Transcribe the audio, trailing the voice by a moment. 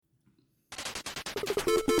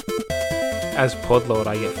as Podlord,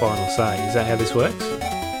 I get final say. Is that how this works?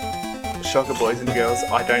 Shocker, boys and girls,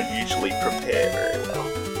 I don't usually prepare very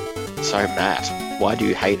well. So, Matt, why do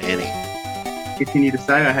you hate Annie? Continue to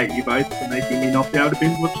say I hate you both for making me not be able to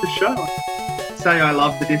binge watch the show. Say I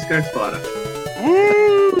love the Disco Spider.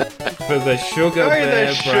 Woo! For the Sugar Bear,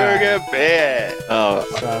 the Sugar Bear! Oh,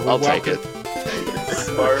 So I'll take it.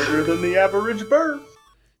 Smarter than the average bird.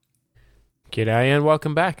 G'day and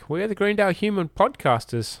welcome back. We're the Greendale Human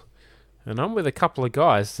Podcasters, and I'm with a couple of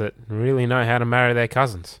guys that really know how to marry their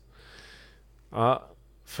cousins.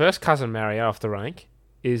 First cousin marry off the rank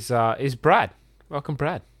is Brad. Welcome,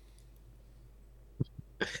 Brad.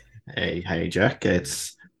 Hey, Jack.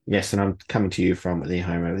 Yes, and I'm coming to you from the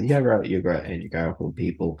home of the Yuggera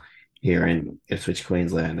people here in Ipswich,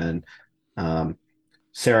 Queensland, and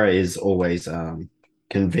Sarah is always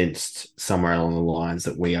convinced somewhere along the lines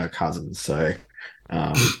that we are cousins. So,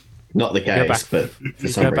 not the case, but for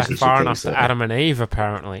some go back reason far she enough thinks to so. Adam and Eve,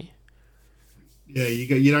 apparently. Yeah,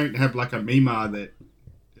 you don't have like a Mima that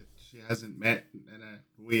she hasn't met and a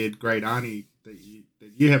weird great auntie that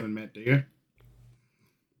you haven't met, do you?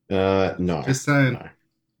 No. Just saying. No.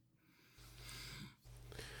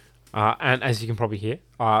 And as you can probably hear,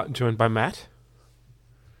 joined by Matt.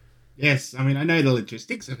 Yes, I mean I know the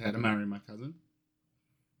logistics of how to marry my cousin.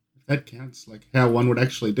 If that counts, like how one would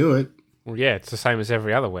actually do it. Well, yeah, it's the same as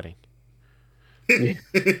every other wedding.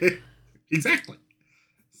 Exactly.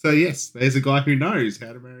 So yes, there's a guy who knows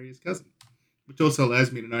how to marry his cousin, which also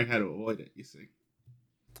allows me to know how to avoid it. You see,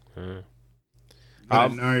 I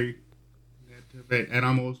know, and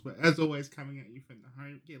I'm also, as always, coming at you from the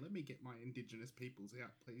home. Yeah, let me get my Indigenous peoples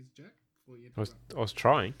out, please, Jack. Before you I was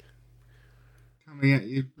trying. coming at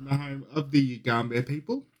you from the home of the Yugambeh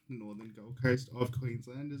people, northern Gold Coast of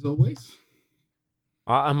Queensland, as always.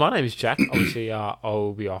 And my name is Jack. Obviously, I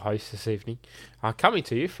will be your host this evening. Coming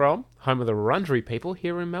to you from home of the Wurundjeri people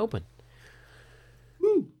here in Melbourne.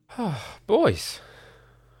 Woo. Boys,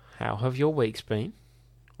 how have your weeks been?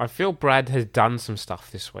 I feel Brad has done some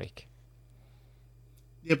stuff this week.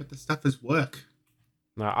 Yeah, but the stuff is work.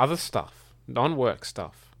 No, other stuff. Non-work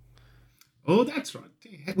stuff. Oh, that's right.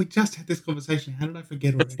 We just had this conversation. How did I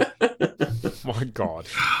forget already? My God.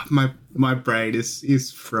 my brain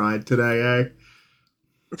is fried today, eh?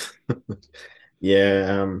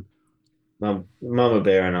 Yeah, Mama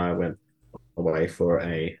Bear and I went away for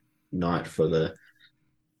a night for the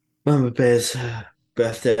Mama Bear's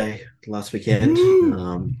birthday last weekend.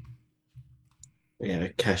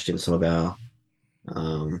 Cashed in some of our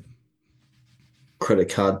credit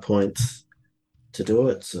card points to do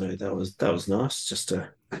it, so that was nice. Just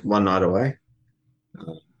one night away,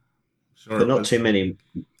 Sure, but not too many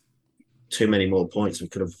more points. We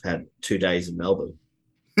could have had 2 days in Melbourne.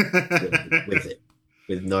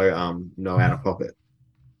 with no out of pocket.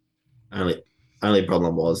 Only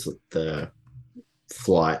problem was the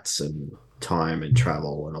flights and time and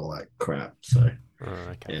travel and all that crap. So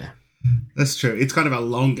Okay. yeah, That's true. It's kind of a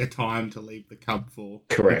longer time to leave the Cub for.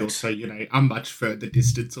 Correct. And also, a much further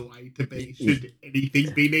distance away to be, should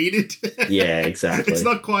anything be needed. yeah, exactly. It's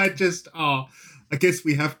not quite just, I guess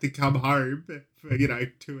we have to come home for,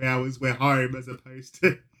 2 hours we're home, as opposed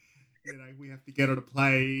to, we have to get on a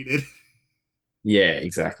plane. And... Yeah,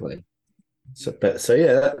 exactly. So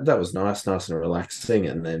yeah, that was nice and relaxing,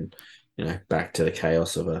 and then back to the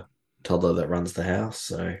chaos of a toddler that runs the house.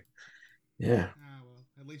 So yeah. Well,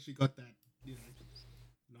 at least you got that,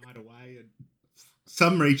 night away and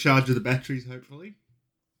some recharge of the batteries, hopefully.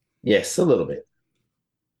 Yes, a little bit.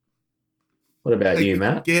 What about you,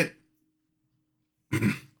 Matt?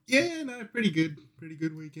 Yeah, no, pretty good. Pretty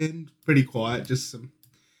good weekend. Pretty quiet. Just some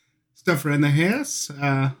stuff around the house.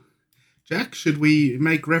 Jack, should we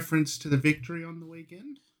make reference to the victory on the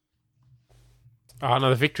weekend? Oh, no,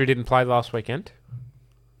 the Victory didn't play last weekend.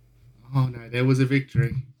 Oh, no, there was a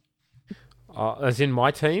victory. As in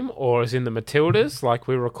my team, or as in the Matildas? Like,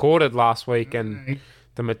 we recorded last week and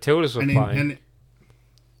the Matildas were playing. And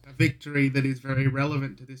a victory that is very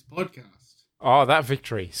relevant to this podcast. Oh, that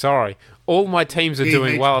victory. Sorry. All my teams are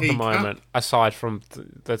doing well at the BHP moment, Cup. aside from,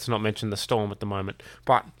 let's not mention the Storm at the moment.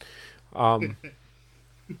 But,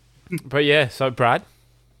 but yeah, so Brad,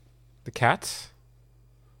 the Cats.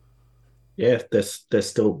 Yeah, they're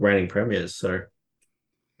still reigning premiers, so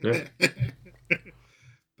yeah.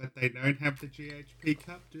 But they don't have the GHP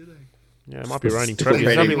Cup, do they? Yeah, it might be raining Still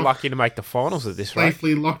premiers. They'll be reigning. lucky to make the finals at this rate.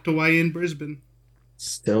 Safely locked away in Brisbane.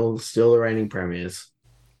 Still the reigning premiers.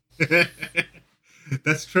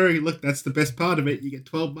 That's true. Look, that's the best part of it. You get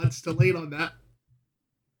 12 months to lead on that.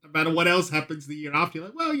 No matter what else happens the year after, you're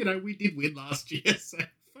like, well, we did win last year, so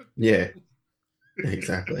fuck Yeah,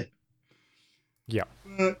 exactly. Yeah.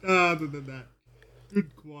 But other than that,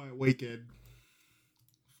 good quiet weekend.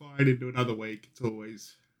 Fired into another week. It's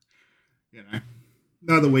always,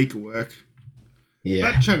 another week of work.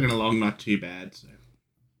 Yeah. But chugging along, not too bad. So.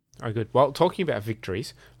 Oh, good. Well, talking about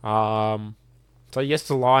victories, so yes,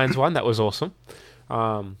 the Lions won. That was awesome.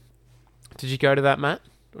 Did you go to that, Matt?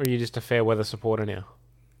 Or are you just a fair weather supporter now?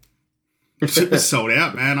 It was sold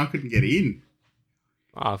out, man. I couldn't get in.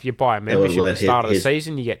 Oh, if you buy a membership at the start of the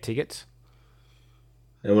season, you get tickets.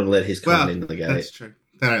 They wouldn't let his kind in the gate. That's true.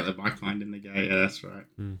 They don't let my kind in the gate. Yeah, that's right.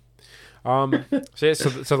 So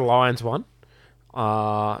the Lions won.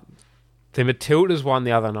 The Matildas won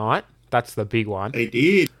the other night. That's the big one. They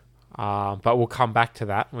did. But we'll come back to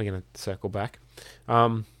that. We're going to circle back.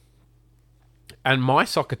 And my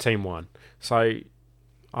soccer team won. So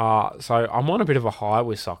I'm on a bit of a high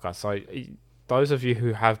with soccer. So those of you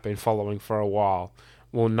who have been following for a while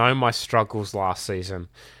will know my struggles last season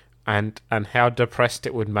and how depressed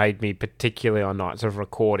it would made me, particularly on nights of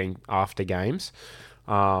recording after games.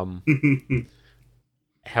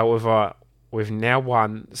 However, we've now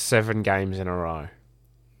won 7 games in a row.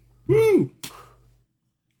 Woo!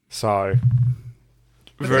 So,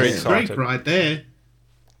 very excited. Streak right there.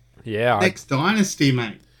 Yeah. Next dynasty,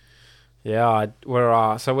 mate. Yeah,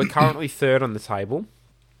 we're currently third on the table.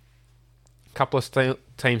 A couple of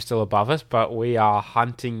teams still above us, but we are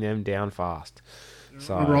hunting them down fast.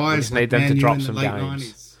 So we just need them to drop some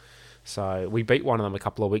games. 90s. So we beat one of them a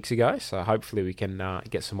couple of weeks ago. So hopefully we can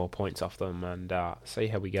get some more points off them and see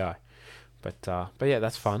how we go. But yeah,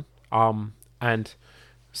 that's fun. And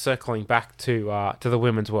circling back to the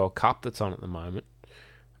Women's World Cup that's on at the moment,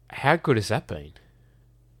 how good has that been?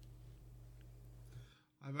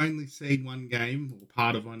 I've only seen one game or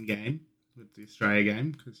part of one game with the Australia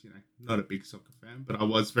game because not a big soccer fan, but I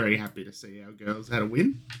was very happy to see our girls had a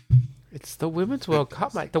win. It's the Women's World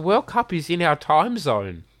Cup, mate. The World Cup is in our time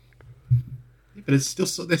zone. Yeah, but they're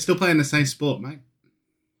still playing the same sport, mate.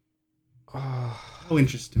 Oh, No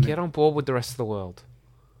interest in get on board with the rest of the world.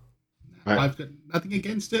 No, I've got nothing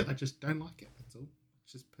against it. I just don't like it. That's all.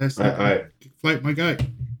 It's just personally float my goat.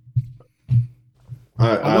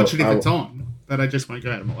 I'll watch it if it's on, but I just won't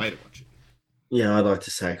go out of my way to watch it. Yeah, I'd like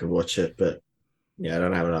to say I could watch it, but yeah, I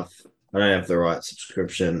don't have enough. I don't have the right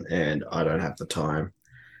subscription, and I don't have the time.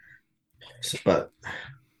 But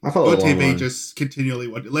I follow Your TV online. just continually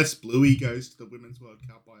watch. Unless Bluey goes to the Women's World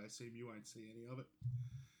Cup, I assume you won't see any of it.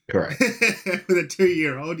 Correct. With a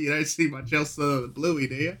 2-year-old, you don't see much else other than Bluey,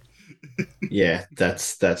 do you? Yeah,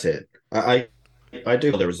 that's it. I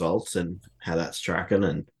do the results and how that's tracking,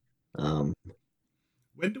 and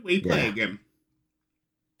when do we play again?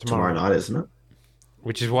 tomorrow night, isn't it?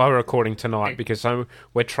 Which is why we're recording tonight, because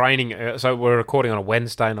we're training. So we're recording on a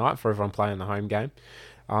Wednesday night for everyone playing the home game,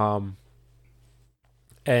 so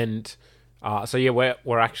yeah,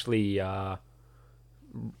 we're actually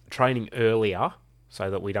training earlier so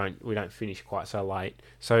that we don't finish quite so late.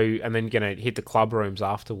 So and then gonna hit the club rooms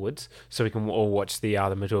afterwards so we can all watch the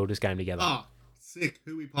Matildas game together. Oh, sick!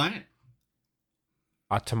 Who are we playing?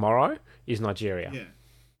 Tomorrow is Nigeria. Yeah.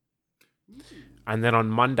 And then on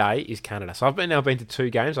Monday is Canada. So I've now been to 2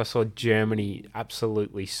 games. I saw Germany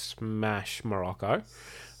absolutely smash Morocco,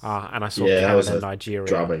 and I saw Canada and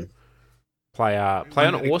Nigeria play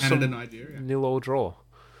an awesome 0-0 draw.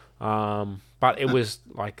 But it was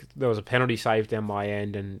like there was a penalty saved down my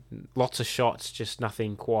end and lots of shots, just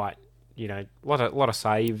nothing quite. A lot of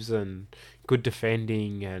saves and good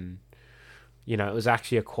defending, and it was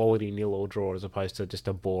actually a quality 0-0 draw as opposed to just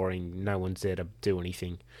a boring. No one's there to do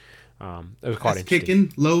anything. It was quite interesting.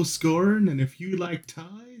 Kicking, low scoring, and if you like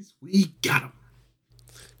ties, we got them.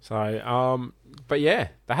 So, but yeah,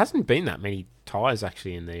 there hasn't been that many ties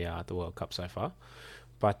actually in the World Cup so far.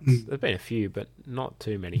 But there's been a few, but not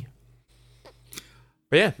too many.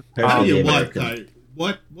 But yeah, tell you what though,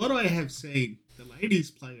 what I have seen, the ladies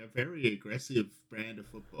play a very aggressive brand of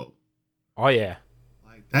football. Oh yeah,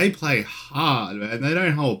 like they play hard, man. They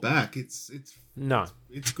don't hold back. It's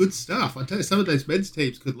good stuff. I tell you, some of those men's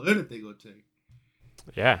teams could learn a thing or two.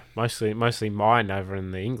 Yeah, mostly mine over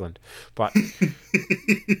in England, but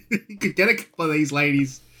you could get a couple of these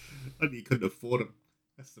ladies, but you couldn't afford them.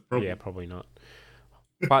 That's the problem. Yeah, probably not.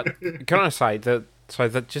 But can I say that? So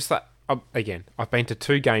that just that again, I've been to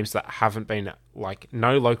 2 games that haven't been like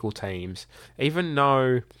no local teams, even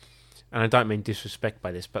no, and I don't mean disrespect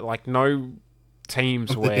by this, but like no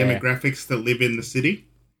teams where the demographics that live in the city.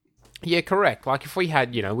 Yeah, correct. Like if we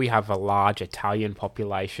had, we have a large Italian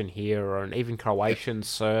population here, or even Croatian,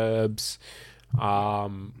 Serbs,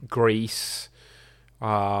 Greece,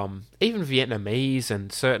 even Vietnamese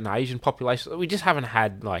and certain Asian populations. We just haven't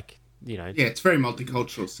had Yeah, it's a very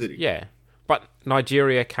multicultural city. Yeah. but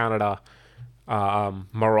Nigeria, Canada,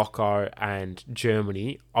 Morocco, and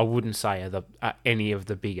Germany, I wouldn't say are any of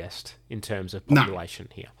the biggest in terms of population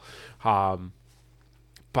here. But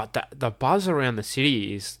the buzz around the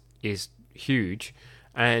city is huge,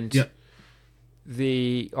 and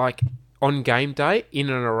the on game day in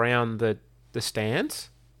and around the stands,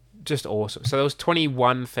 just awesome. So there was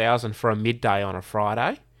 21,000 for a midday on a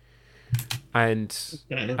Friday, and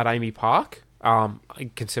at Amy Park.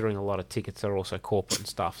 Considering a lot of tickets are also corporate and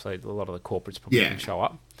stuff, so a lot of the corporates probably didn't show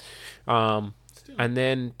up. And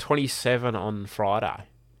then 27 on Friday,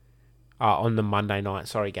 on the Monday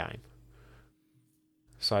night game.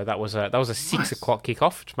 So that was a 6 o'clock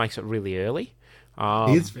kickoff, which makes it really early.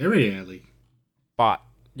 It's very early. But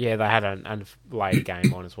yeah, they had a later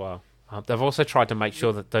game on as well. They've also tried to make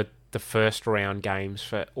sure that the first round games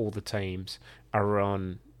for all the teams are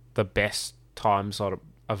on the best time slot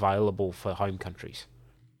available for home countries.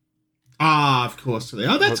 Of course.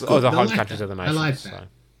 Oh, that's cool. Or the home countries of the nations. I like that. So,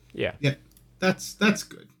 yeah. Yeah, that's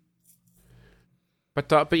good.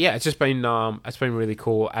 But yeah, it's been really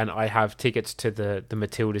cool, and I have tickets to the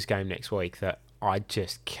Matildas game next week that I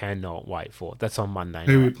just cannot wait for. That's on Monday night.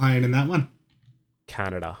 Who are we playing in that one?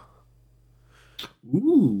 Canada.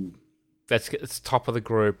 Ooh. It's top of the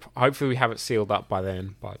group. Hopefully we have it sealed up by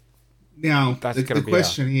then. But now the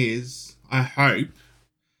question is, I hope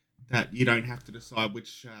that you don't have to decide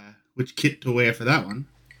which kit to wear for that one.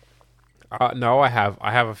 No, I have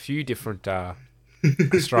a few different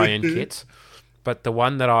Australian kits. But the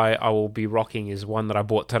one that I will be rocking is one that I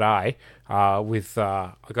bought today. I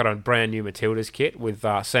got a brand new Matildas kit with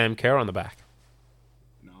Sam Kerr on the back.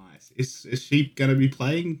 Nice. Is she going to be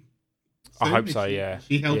playing? I hope so. Yeah.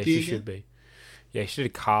 She healthy? She should be. Yeah, she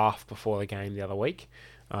did a calf before the game the other week.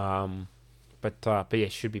 But yeah, she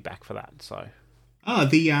should be back for that. So. Oh,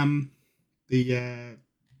 the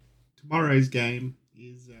tomorrow's game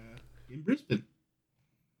is in Brisbane.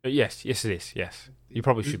 Yes, it is. Yes, you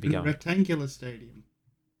probably should be going. Rectangular Stadium.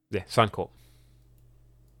 Yeah, Suncorp.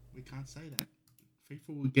 We can't say that.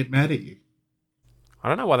 FIFA will get mad at you. I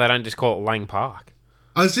don't know why they don't just call it Lang Park.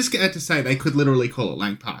 I was just going to say they could literally call it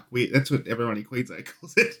Lang Park. That's what everyone in Queensland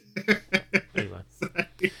calls it. Anyway, so,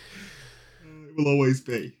 it will always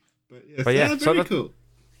be. But yeah, very cool.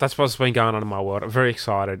 That's what's been going on in my world. I'm very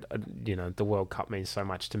excited. The World Cup means so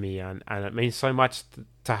much to me, and it means so much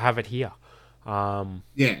to have it here. Yeah,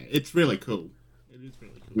 it's really cool. It is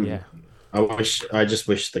really cool. Yeah. I just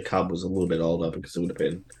wish the cub was a little bit older because it would have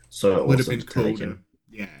been so would awesome have been cool.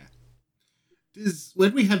 Yeah.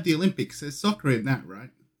 When we have the Olympics, there's soccer in that, right?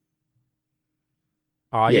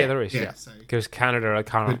 Oh yeah, there is. Yeah, because so Canada are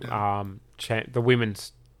current the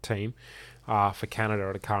women's team for Canada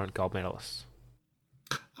are the current gold medalists.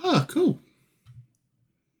 Oh, cool.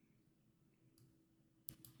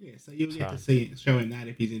 Yeah, so you'll get to see showing that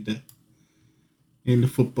if he's into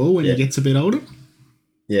football when he gets a bit older.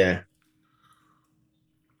 Yeah.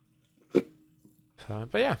 So,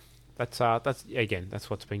 but yeah, that's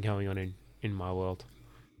what's been going on in my world.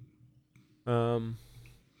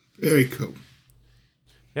 Very cool.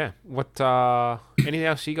 Yeah. What? Anything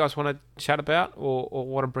else you guys want to chat about or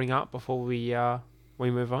want to bring up before we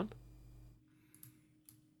move on?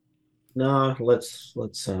 No, let's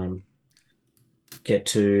get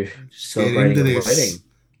to celebrating the wedding.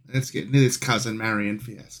 Let's get into this cousin Marion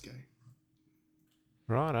fiasco.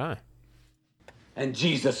 Righto. And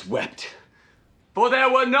Jesus wept, for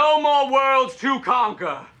there were no more worlds to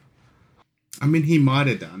conquer. I mean, he might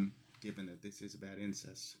have done, given that this is about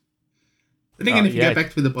incest. But again, if you go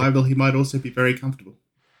back to the Bible, he might also be very comfortable.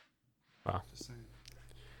 Wow. Just saying.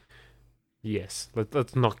 Yes,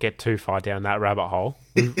 let's not get too far down that rabbit hole.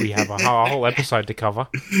 We have a whole episode to cover.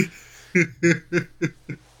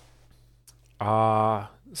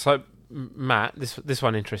 So, Matt, this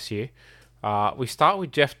one interests you. We start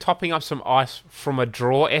with Jeff topping up some ice from a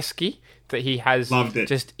drawer esky that he has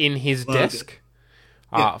just in his desk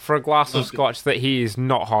for a glass of scotch that he is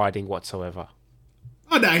not hiding whatsoever.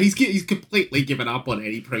 Oh no, he's completely given up on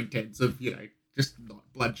any pretense of just not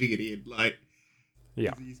bludging it in. Like,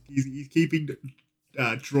 yeah, he's keeping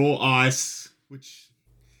drawer ice. Which,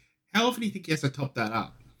 how often do you think he has to top that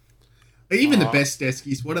up? Even the best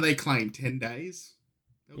deskies, what do they claim? 10 days?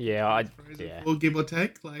 Yeah, or give or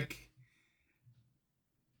take. Like,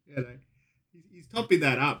 he's topping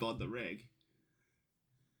that up on the reg.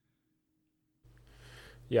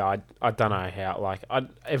 Yeah, I don't know how. Like,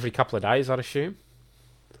 every couple of days, I'd assume.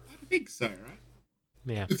 I think so, right?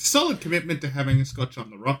 Yeah. It's a solid commitment to having a scotch on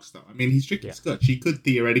the rocks, though. I mean, he's drinking scotch. He could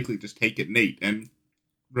theoretically just take it neat and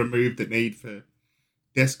remove the need for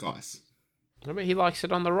desk ice. I mean, he likes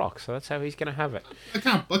it on the rock, so that's how he's going to have it. I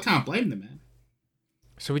can't blame the man.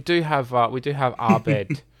 So we do have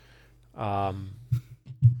Abed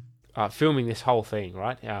filming this whole thing,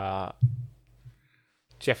 right?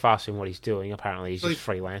 Jeff asked him what he's doing. Apparently, he's just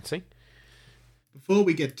freelancing. Before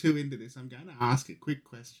we get too into this, I'm going to ask a quick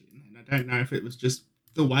question, and I don't know if it was just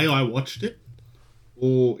the way I watched it,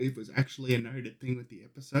 or if it was actually a noted thing with the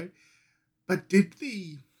episode. But did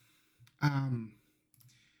the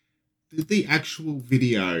actual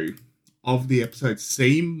video of the episode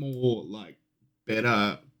seem more like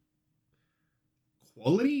better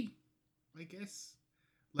quality, I guess?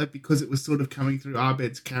 Like, because it was sort of coming through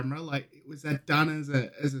Abed's camera, like, was that done as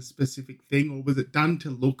a specific thing, or was it done to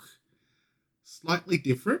look slightly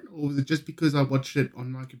different, or was it just because I watched it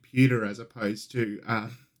on my computer as opposed to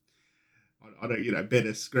on a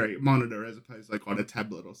better screen monitor as opposed to like on a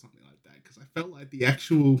tablet or something like that? Because I felt like the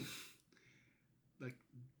actual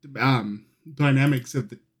dynamics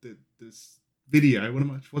of this video.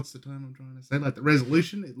 What's the time I'm trying to say? Like the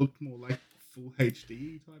resolution, it looked more like full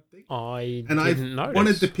HD type thing. I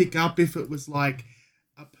wanted to pick up if it was like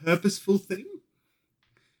a purposeful thing,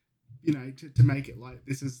 to make it like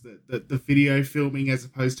this is the video filming as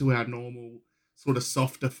opposed to our normal sort of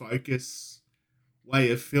softer focus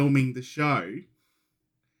way of filming the show.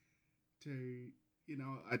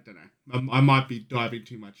 I don't know. I might be diving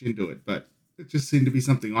too much into it, but it just seemed to be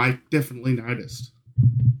something I definitely noticed.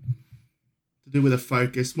 To do with a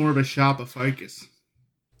focus, more of a sharper focus.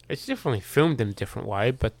 It's definitely filmed in a different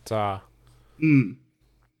way, but I didn't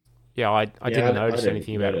notice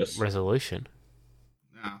anything about resolution.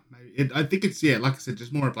 No, maybe I think it's like I said,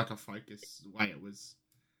 just more of like a focus way it was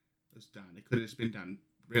done. It could have just been done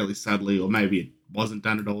really subtly, or maybe it wasn't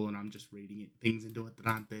done at all, and I'm just reading things into it that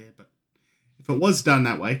aren't there. But if it was done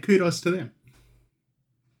that way, kudos to them.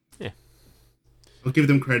 Yeah, I'll give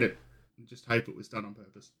them credit and just hope it was done on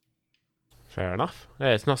purpose. Fair enough.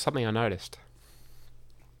 Yeah, it's not something I noticed.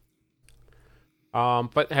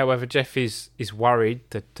 But however, Jeff is worried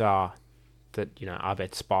that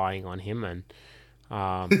Abed's spying on him, and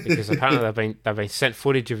because apparently they've been sent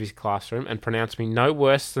footage of his classroom and pronounced me no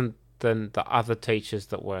worse than the other teachers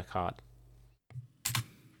that work hard.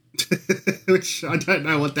 Which I don't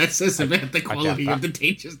know what that says about the quality of the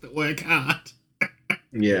teachers that work hard.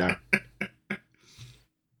 Yeah.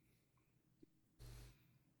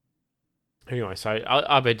 Anyway, so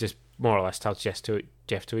Abed just more or less tells Jeff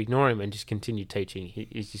to ignore him and just continue teaching.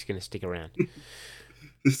 He's just going to stick around.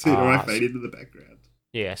 The sooner I fade into the background.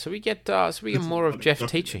 Yeah, so we get more of Jeff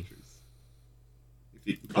teaching.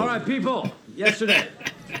 All right, people. Yesterday,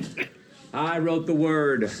 I wrote the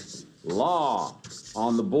word law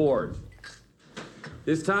on the board.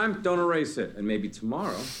 This time, don't erase it, and maybe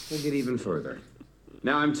tomorrow we'll get even further.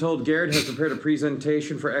 Now, I'm told Garrett has prepared a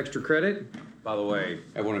presentation for extra credit. By the way,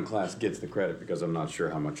 everyone in class gets the credit because I'm not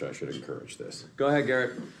sure how much I should encourage this. Go ahead,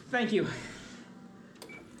 Garrett. Thank you.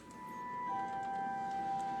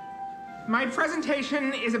 My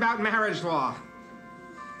presentation is about marriage law.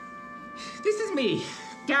 This is me,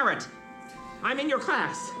 Garrett. I'm in your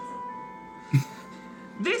class.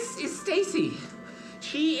 This is Stacy.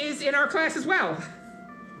 She is in our class as well.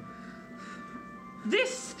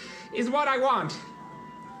 This is what I want.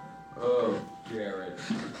 Oh, Garrett.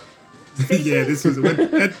 Yeah, this was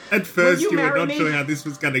at first you were not sure how this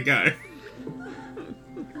was going to go.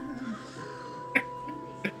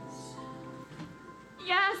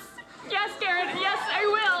 Yes, Garrett. Yes, I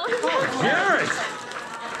will. Oh, Garrett!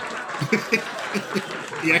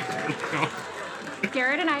 Yeah.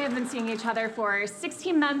 Garrett and I have been seeing each other for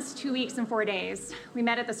 16 months, 2 weeks, and 4 days. We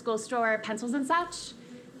met at the school store, pencils and such.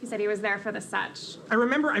 He said he was there for the such. I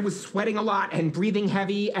remember I was sweating a lot and breathing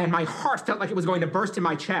heavy, and my heart felt like it was going to burst in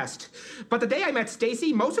my chest. But the day I met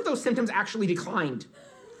Stacy, most of those symptoms actually declined.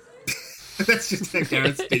 That's just how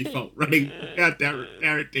Garrett's default running. How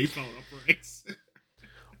Garrett default operates.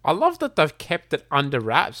 I love that they've kept it under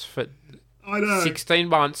wraps for 16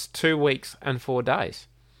 months, 2 weeks, and 4 days.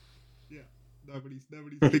 Yeah, nobody's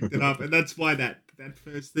picked it up, and that's why that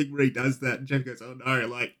first thing where he does that, and Jeff goes, "Oh no!"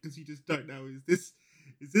 Like, because you just don't know, is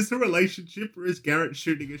this a relationship, or is Garrett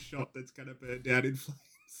shooting a shot that's going to burn down in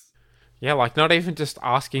flames? Yeah, like not even just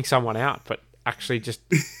asking someone out, but actually just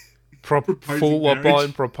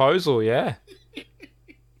full-blown proposal, yeah.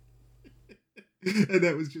 And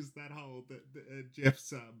that was just that whole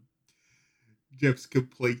Jeff's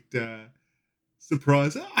complete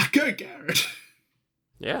surprise. Go Garrett!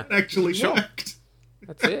 Yeah, it actually worked.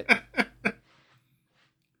 That's it.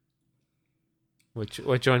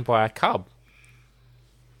 We're joined by a cub.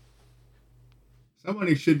 Someone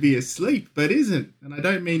who should be asleep but isn't, and I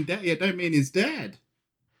don't mean dad. I don't mean his dad.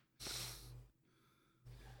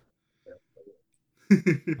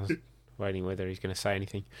 I was waiting whether he's going to say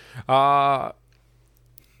anything.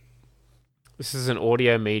 This is an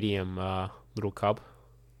audio medium, little cub.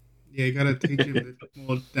 Yeah, you got to teach him the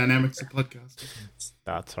more dynamics of podcasting.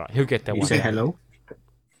 That's right. He'll get that one. Say hello.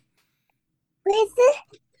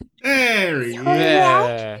 There he is.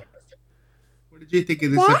 Yeah. What did you think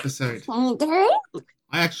of this episode?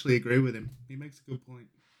 I actually agree with him. He makes a good point.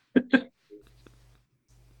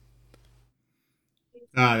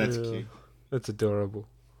 That's cute. That's adorable.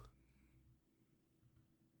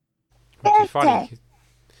 Which is funny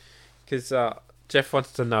because Jeff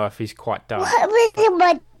wants to know if he's quite done.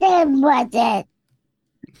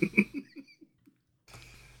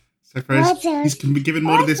 So first, he's been given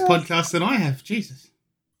more to this podcast than I have. Jesus.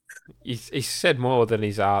 He's said more than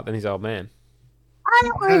his old man.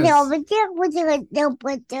 He's got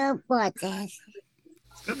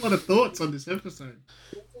a lot of thoughts on this episode.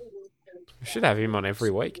 We should have him on every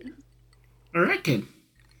week. I reckon.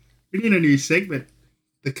 We need a new segment.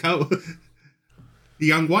 The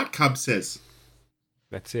young white cub says.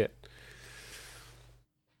 That's it.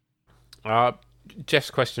 Jeff's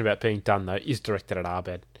question about being done, though, is directed at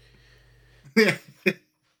Abed. Yeah.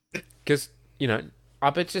 Because,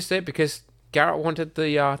 Abed's just there because Garrett wanted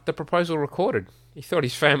the proposal recorded. He thought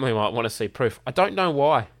his family might want to see proof. I don't know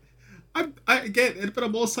why. I get it, but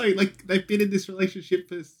I'm also, they've been in this relationship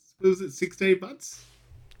for, was it 16 months?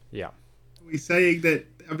 Yeah. We're saying that,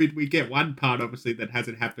 we get one part, obviously, that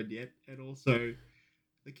hasn't happened yet. And also,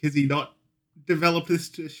 has he not developed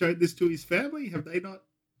this, showed this to his family? Have they not?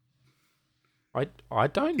 I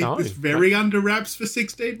don't know. It's very under wraps for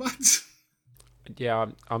 16 months. Yeah,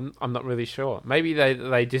 I'm not really sure. Maybe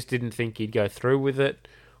they just didn't think he'd go through with it,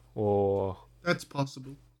 or that's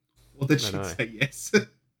possible. Or they should say yes.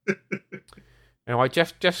 Anyway,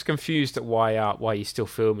 Jeff's confused at why he's still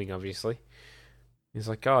filming. Obviously, he's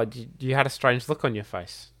like, "Oh, you had a strange look on your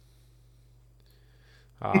face,"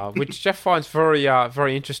 which Jeff finds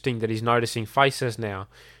very interesting that he's noticing faces now,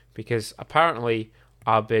 because apparently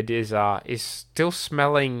Abed is still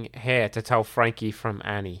smelling hair to tell Frankie from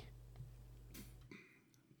Annie.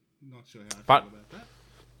 Not sure how I feel about that.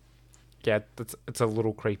 Yeah, it's a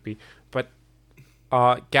little creepy. But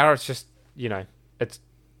Garrett's just,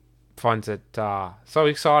 finds it so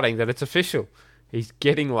exciting that it's official. He's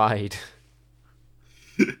getting laid.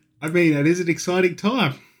 That is an exciting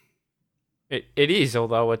time. It is,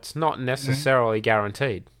 although it's not necessarily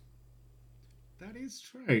guaranteed. That is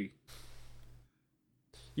true.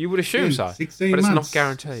 You would assume so, but 16 it's months, not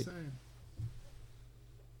guaranteed.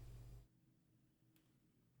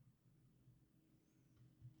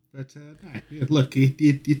 But no, look,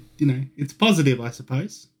 it's positive, I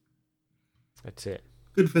suppose. That's it.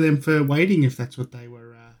 Good for them for waiting, if that's what they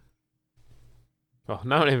were. Well,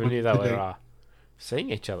 no one even knew they were seeing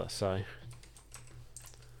each other, so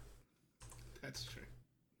that's true.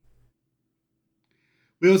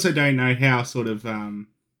 We also don't know how sort of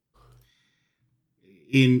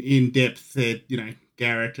in depth that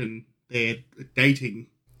Garrett and their dating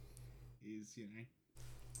is.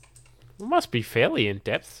 It must be fairly in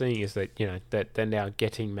depth, seeing as that that they're now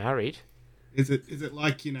getting married. Is it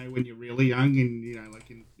like when you're really young and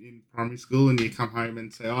like in primary school and you come home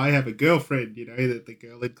and say, I have a girlfriend, that the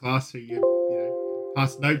girl in class who you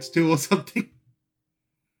pass notes to or something?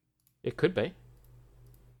 It could be.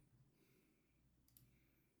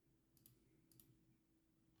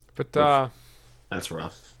 But that's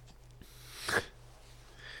rough.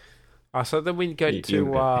 So then we go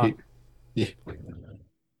to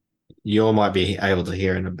you all might be able to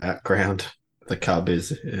hear in the background. The cub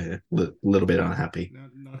is a little bit unhappy.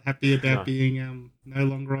 Not happy about being no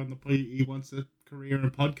longer on the point. He wants a career in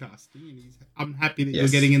podcasting, and he's unhappy that you're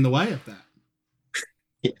getting in the way of that.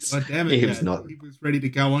 Yes, God damn it! He was ready to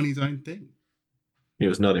go on his own thing. He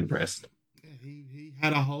was not impressed. Yeah, he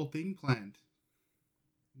had a whole thing planned.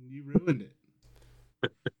 And you ruined it.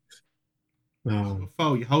 You're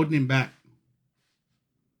holding him back.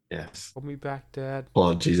 Yes. Hold me back, Dad.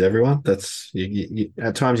 Apologies, everyone. That's you,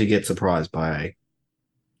 at times you get surprised by a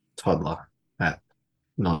toddler at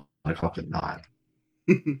 9 o'clock at night.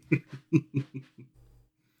 We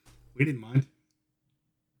didn't mind.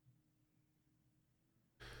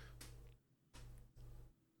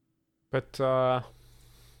 But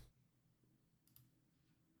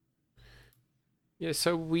yeah,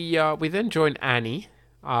 so we then join Annie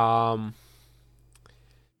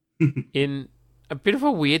in a bit of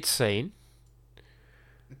a weird scene.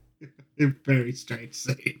 A very strange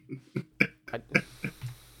scene.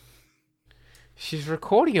 She's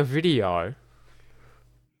recording a video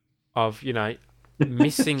of,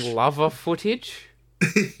 missing lover footage.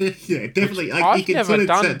 Yeah, definitely. I've never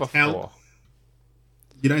done before.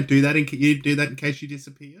 You don't do that in case you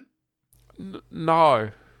disappear?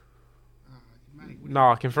 No. Oh, mate,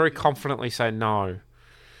 No, I can very confidently say no.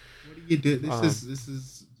 What do you do? This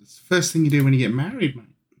is the first thing you do when you get married, mate.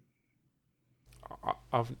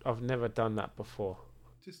 I've never done that before.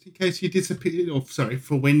 Just in case you disappear,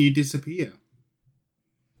 for when you disappear.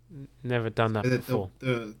 Never done that before.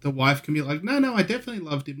 The wife can be like, no, I definitely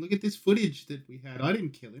loved him. Look at this footage that we had. I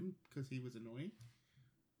didn't kill him because he was annoying.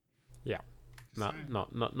 Yeah. No,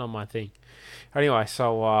 not my thing. Anyway,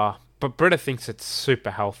 so but Britta thinks it's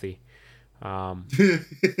super healthy. I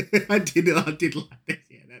did like that.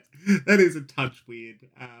 Yeah, that is a touch weird.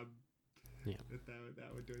 Yeah. That they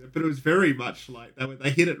were doing that, but it was very much like they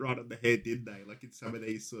hit it right on the head, didn't they? Like in some of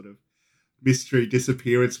these sort of mystery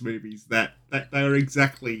disappearance movies, that they were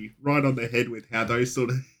exactly right on the head with how those sort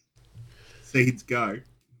of scenes go.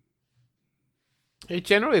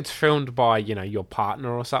 Generally, it's filmed by your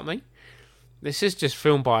partner or something. This is just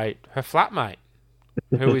filmed by her flatmate,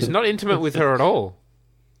 who is not intimate with her at all.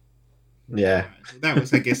 Yeah, that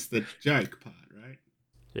was, I guess, the joke part, right?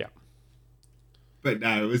 Yeah. But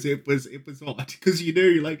no, it was odd because you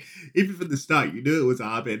knew, like, even from the start, you knew it was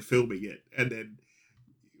Abed filming it, and then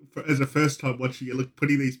as a first time watching, you look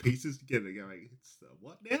putting these pieces together, going, "It's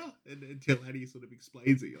what now?" And until Annie sort of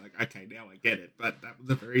explains it, you're like, "Okay, now I get it." But that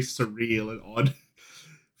was a very surreal and odd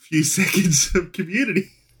few seconds of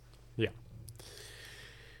Community. Yeah.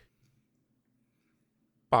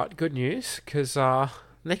 But good news, because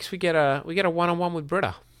next we get a one-on-one with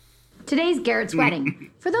Britta. Today's Garrett's wedding.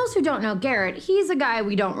 For those who don't know Garrett, he's a guy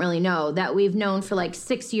we don't really know that we've known for like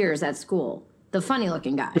 6 years at school. The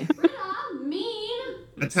funny-looking guy. Britta, mean.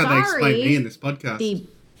 That's how they explain me in this podcast. The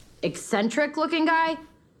eccentric-looking guy.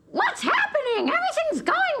 What's happening? Everything's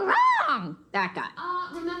going wrong. That guy.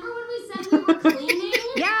 Remember when we said we were cleaning?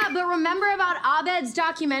 Yeah, but remember about Abed's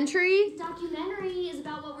documentary? His documentary is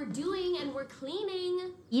about what we're doing and we're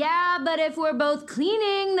cleaning. Yeah, but if we're both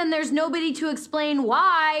cleaning, then there's nobody to explain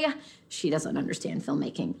why. She doesn't understand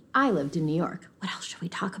filmmaking. I lived in New York. What else should we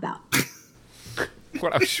talk about?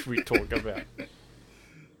 What else should we talk about?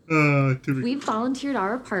 We've volunteered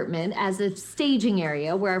our apartment as a staging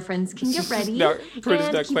area where our friends can get ready and keep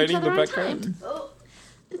each other on time.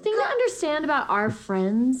 The thing to understand about our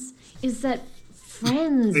friends is that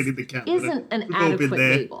friends isn't an adequate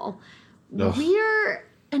label. Ugh. We're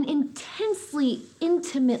an intensely,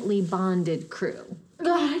 intimately bonded crew.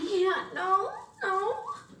 God, I can't. No.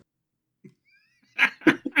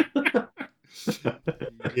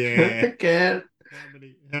 Yeah. I can't.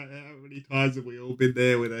 How many times have we all been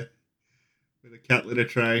there with a cat litter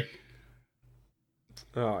tray?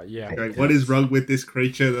 Oh yeah. Going, what is wrong with this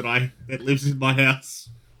creature that lives in my house?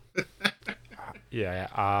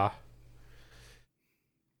 Yeah.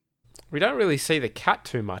 We don't really see the cat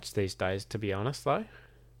too much these days, to be honest, though.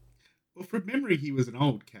 Well, from memory, he was an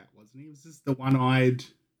old cat, wasn't he? Was this the one-eyed,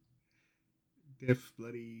 deaf,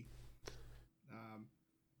 bloody...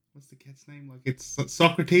 what's the cat's name? Like, it's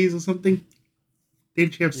Socrates or something?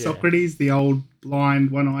 Didn't you have Socrates, the old,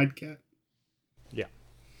 blind, one-eyed cat? Yeah.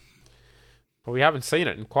 Well, we haven't seen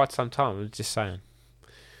it in quite some time, I'm just saying.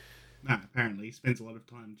 No, apparently he spends a lot of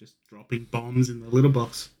time just dropping bombs in the litter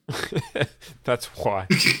box. That's why.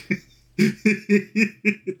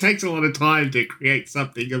 It takes a lot of time to create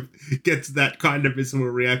something that gets that kind of visceral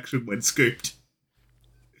reaction when scooped.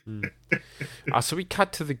 So we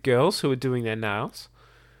cut to the girls who are doing their nails.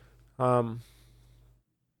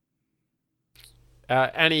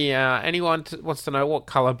 Anyone wants to know what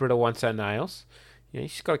colour Britta wants her nails? Yeah,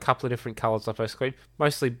 she's got a couple of different colours up her screen,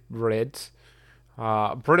 mostly reds.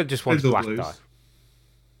 Britta just wants black blues. though.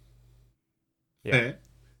 Yeah.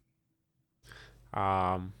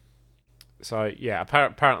 So yeah,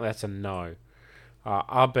 apparently that's a no.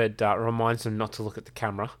 Abed reminds them not to look at the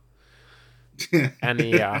camera, and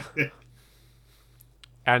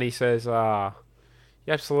he says, "You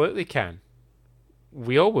absolutely can.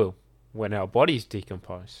 We all will when our bodies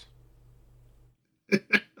decompose."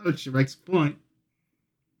 Oh, she makes a point.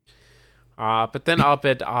 But then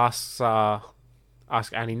Abed asks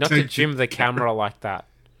Annie not to jim the camera like that.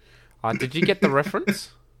 Did you get the reference?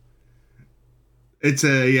 It's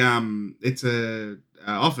a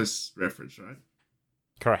Office reference, right?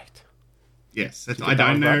 Correct. Yes, I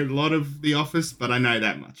don't know a lot of The Office, but I know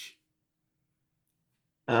that much.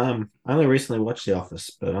 I only recently watched The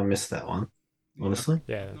Office, but I missed that one. Honestly,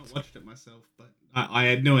 yeah, I've not watched it myself, but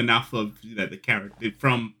I knew enough of the character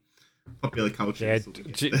from popular culture. Yeah,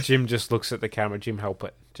 Jim just looks at the camera. Jim, help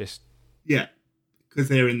it. Just because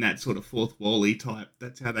they're in that sort of fourth wall-y type.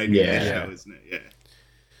 That's how they do their show, isn't it? Yeah.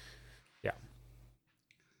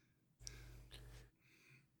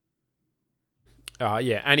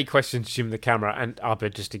 Yeah, Annie questions Jim the camera, and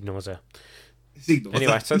Abed just ignores her.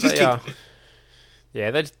 Anyway, so they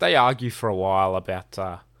argue for a while about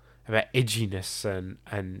edginess and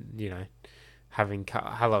you know having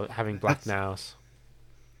black nails.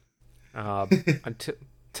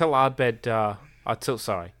 Until Abed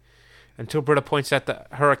until Britta points out that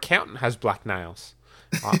her accountant has black nails,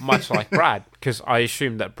 much like Brad, because I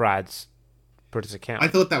assumed that Britta's accountant.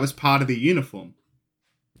 I thought that was part of the uniform.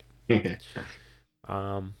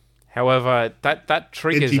 However, that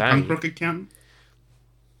triggers punk rock accountant.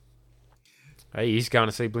 Hey, he's going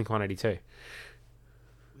to see Blink-182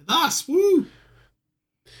 with us. Woo!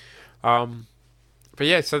 But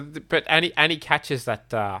yeah, but Annie catches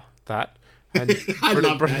that, and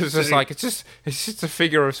Britta's just like it's just a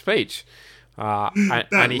figure of speech,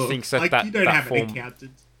 and he thinks that you don't that have form. An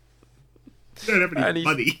accountant. You don't have any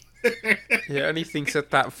money. Yeah, and he thinks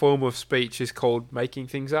that form of speech is called making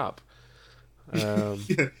things up. Yeah,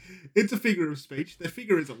 it's a figure of speech. The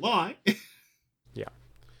figure is a lie. Yeah,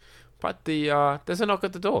 but there's a knock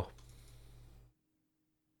at the door.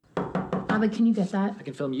 But can you get that? I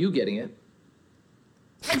can film you getting it.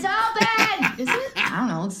 It's open! Is it? I don't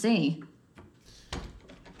know. Let's see.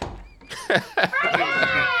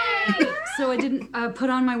 So I didn't put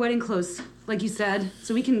on my wedding clothes, like you said,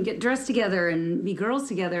 so we can get dressed together and be girls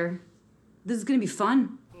together. This is gonna be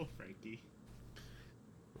fun. Oh, Frankie.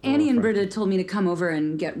 Annie and Britta told me to come over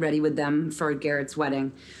and get ready with them for Garrett's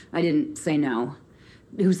wedding. I didn't say no.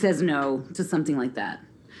 Who says no to something like that?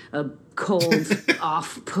 A cold,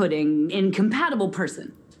 off-putting, incompatible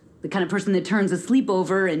person. The kind of person that turns a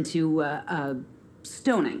sleepover into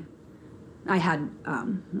stoning. I had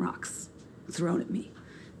rocks thrown at me.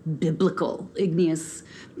 Biblical, igneous,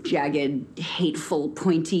 jagged, hateful,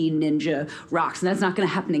 pointy ninja rocks. And that's not going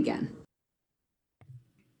to happen again.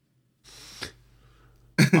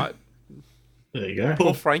 There you go.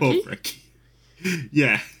 Poor Frankie. Poor Frankie.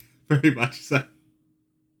 Yeah, very much so.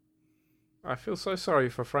 I feel so sorry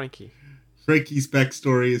for Frankie. Frankie's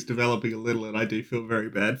backstory is developing a little, and I do feel very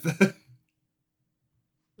bad for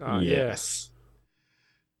her. Yes.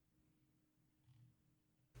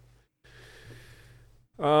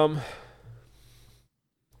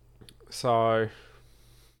 So,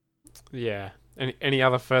 yeah. Any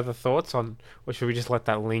other further thoughts on, or should we just let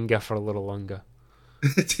that linger for a little longer?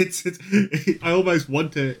 I almost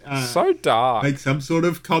want to so dark. Make some sort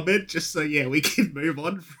of comment just so we can move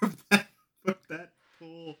on from that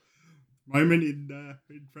poor moment in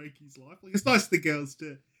Frankie's life. Like, it's nice for the girls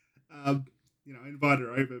to invite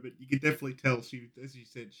her over, but you could definitely tell she, as you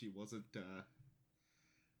said, she wasn't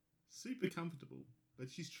super comfortable, but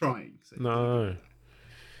she's trying. So no.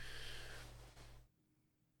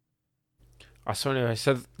 So anyway,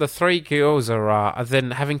 so the three girls are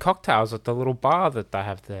then having cocktails at the little bar that they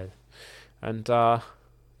have there, and they're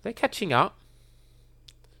catching up,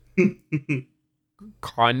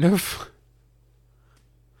 kind of.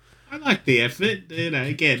 I like the effort.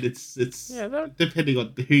 Again, it's depending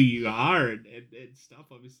on who you are and stuff.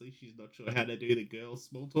 Obviously, she's not sure how to do the girl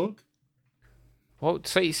small talk. Well,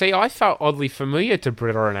 see, I felt oddly familiar to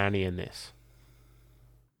Britta and Annie in this.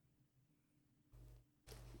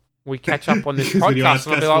 We catch up on this podcast,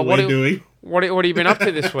 and I'll be like, "What have you been up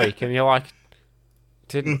to this week?" And you're like,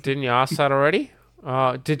 "Didn't you ask that already?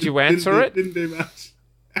 Did you answer it? Didn't do much.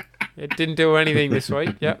 It didn't do anything this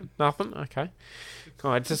week. Yep, nothing. Okay,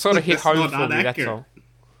 God, it just sort of hit home for me. That's all.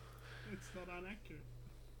 It's not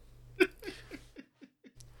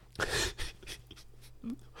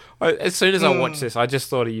inaccurate. As soon as I watched this, I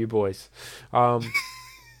just thought of you boys. I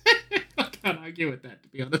can't argue with that, to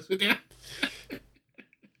be honest with you.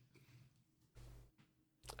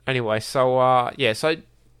 Anyway, so so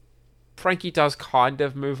Frankie does kind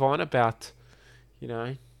of move on about,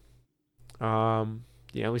 with some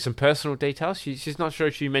personal details. She's not sure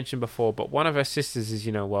if she mentioned before, but one of her sisters is,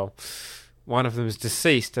 one of them is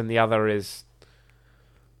deceased and the other is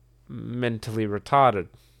mentally retarded.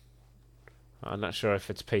 I'm not sure if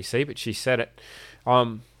it's PC, but she said it.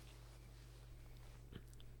 But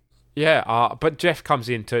Jeff comes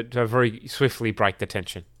in to very swiftly break the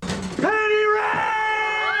tension.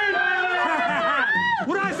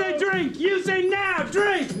 When I say drink, you say now.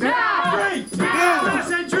 Drink. Now. Drink. Now. When I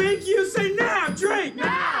say drink, you say now. Drink.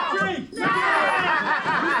 Now. Drink. Now.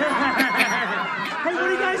 Hey, what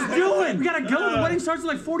are you guys doing? We gotta go. The wedding starts in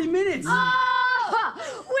like 40 minutes.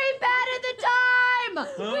 Oh, we batted the time.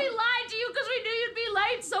 Huh? We lied to you because we knew you'd be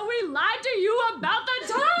late, so we lied to you about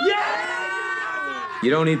the time. Yeah! You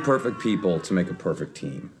don't need perfect people to make a perfect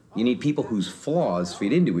team. You need people whose flaws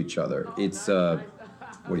feed into each other. It's, what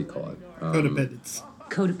do you call it? Codependence.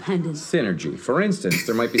 Codependent. Synergy. For instance,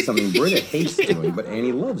 there might be something Britta hates doing, but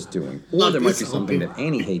Annie loves doing. Or there might be something that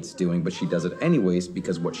Annie hates doing, but she does it anyways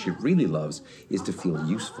because what she really loves is to feel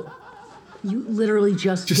useful. You literally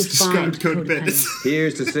just defined codependence.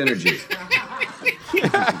 Here's to synergy.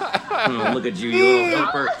 Look at you, you little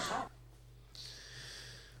helper.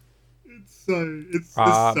 It's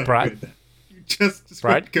so Brad. good. You just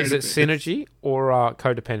Brad, is it synergy or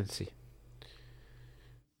codependency?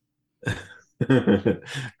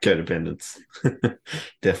 Codependence.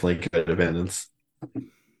 Definitely codependence.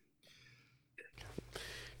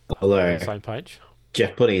 Although same page.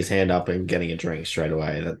 Jeff putting his hand up and getting a drink straight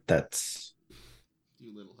away, that's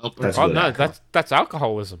you little helper. That's that's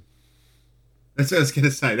alcoholism. That's what I was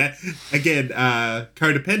gonna say. That again,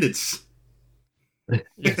 codependence.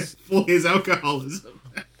 Yes. For his alcoholism.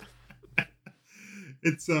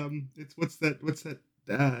 It's what's that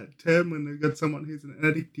term when they've got someone who's an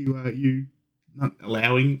addict, you not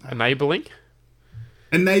allowing enabling.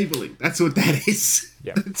 That's what that is.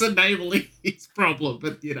 Yeah. It's enabling his problem,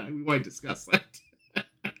 but we won't discuss that.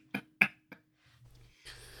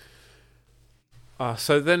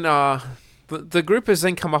 So then the group has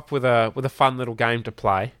then come up with a fun little game to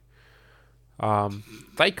play.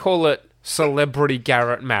 They call it Celebrity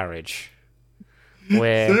Garrett Marriage.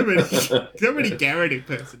 Where so many Garrett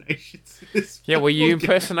impersonations. Where you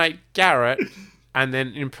impersonate Garrett and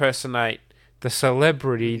then impersonate the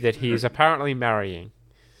celebrity that he is apparently marrying.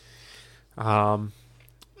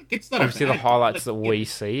 It's not obviously the highlights that we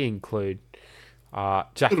see include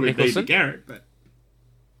Jack Nicholson, Garrett, but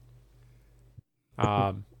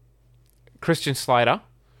Christian Slater,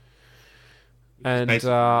 and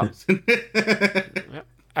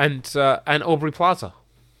and Aubrey Plaza.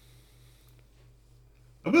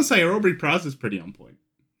 I will say Aubrey Plaza is pretty on point.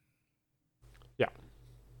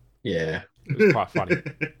 Yeah. It was quite funny.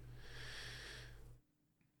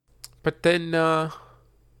 But then so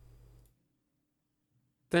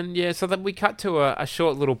then we cut to a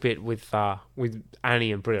short little bit with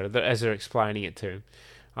Annie and Britta as they're explaining it to him.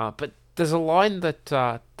 But there's a line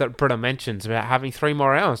that Britta mentions about having 3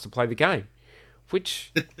 more hours to play the game,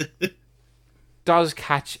 which does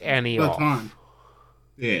catch Annie off. Time.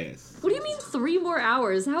 Yes. What do you mean 3 more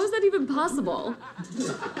hours? How is that even possible?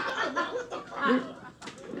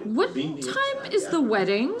 What time is the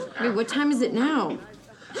wedding? Wait, what time is it now?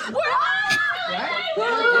 And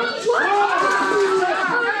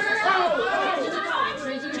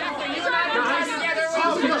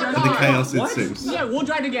the chaos ensues. Yeah, we'll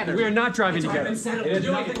drive together. We are not driving together.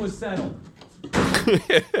 Nothing was settled.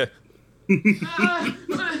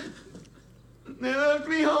 They left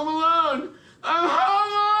me home alone. I'm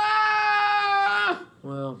home alone.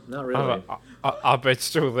 Well, not really. I bet it's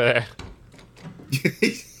still there.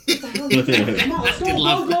 Come on, let's go.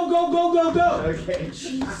 Okay.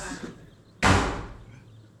 Jeez.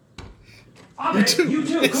 You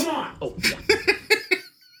too, come on. Oh.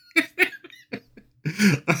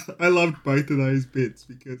 I loved both of those bits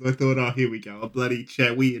because I thought, oh, here we go, a bloody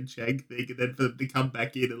Chewie and Chang thing, and then for them to come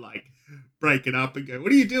back in and break it up and go,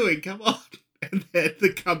 what are you doing? Come on. And then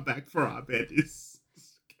the comeback for Abed is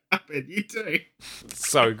Abed, you too.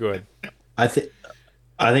 So good. I think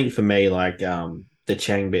for me, the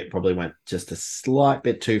Chang bit probably went just a slight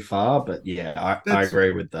bit too far, but yeah, I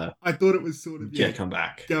agree with the. I thought it was sort of come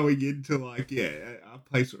back going into a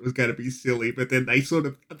place where it was going to be silly, but then they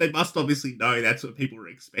must obviously know that's what people were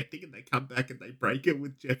expecting, and they come back and they break it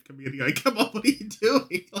with Jeff coming in and going, "Come on, what are you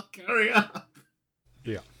doing? Hurry up!"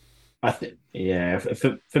 Yeah, I think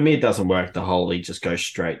for me it doesn't work. The whole he just goes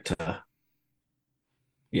straight to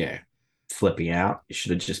flipping out. It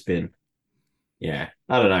should have just been. Yeah,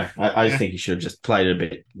 I don't know. I think he should have just played it a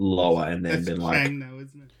bit lower and then been like, Chang, though,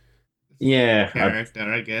 isn't it? Character,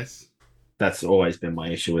 I guess. That's always been my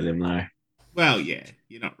issue with him, though. Well, yeah,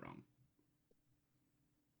 you're not wrong.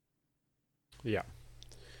 Yeah.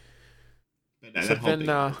 But no, that whole thing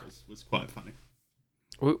was quite funny.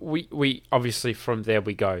 We obviously from there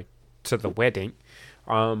we go to the wedding.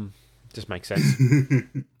 Just makes sense.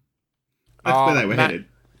 That's where they were headed.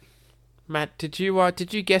 Matt, did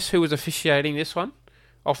you guess who was officiating this one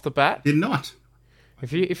off the bat? Did not.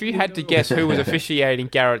 If you had to guess who was officiating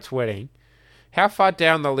Garrett's wedding, how far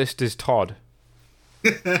down the list is Todd?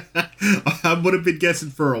 I would have been guessing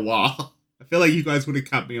for a while. I feel like you guys would have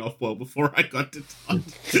cut me off well before I got to Todd.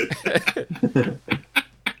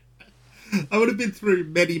 I would have been through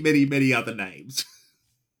many, many, many other names.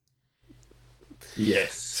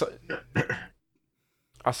 Yes.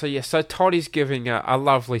 So Todd is giving a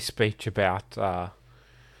lovely speech about, they're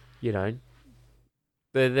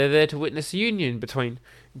there to witness a union between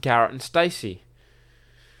Garrett and Stacey.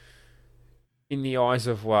 in the eyes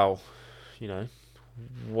of, well, you know,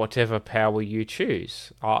 whatever power you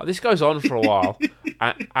choose. This goes on for a while,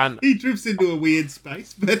 and he drifts into a weird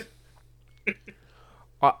space, but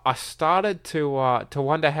I started to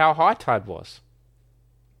wonder how high tide was.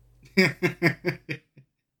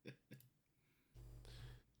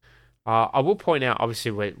 I will point out,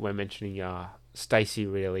 obviously, we're mentioning Stacey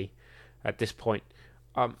really at this point.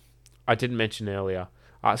 I didn't mention earlier,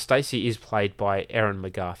 Stacey is played by Erin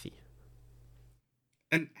McGarthy.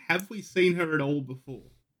 And have we seen her at all before?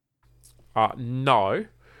 No.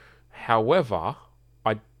 However,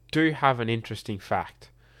 I do have an interesting fact.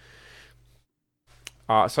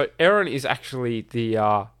 So Erin is actually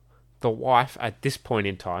the wife at this point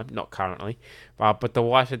in time, not currently, but the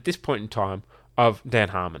wife at this point in time of Dan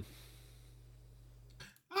Harmon.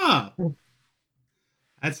 Ah,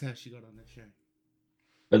 that's how she got on the show.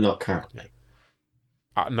 But not currently.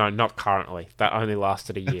 No, not currently. That only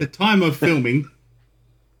lasted a year. At the time of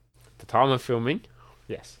filming.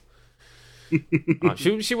 Yes.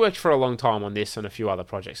 She worked for a long time on this and a few other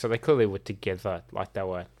projects, so they clearly were together. Like they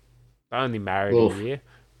only married a year,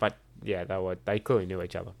 but yeah, they clearly knew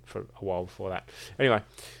each other for a while before that. Anyway,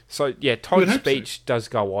 so yeah, Todd's speech does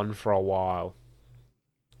go on for a while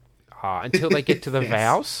until they get to the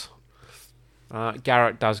vows.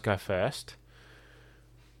 Garrett does go first.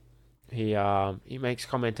 He makes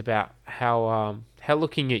comment about how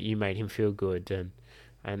looking at you made him feel good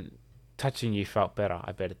and touching you felt better.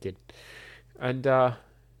 I bet it did. And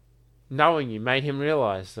knowing you made him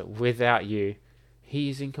realise that without you, he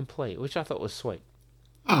is incomplete, which I thought was sweet.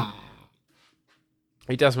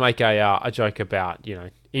 He does make a joke about, you know,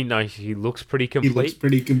 he knows he looks pretty complete. He looks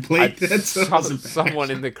pretty complete. That's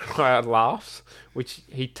someone in the crowd laughs, which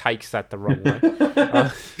he takes that the wrong way.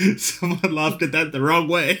 Someone laughed at that the wrong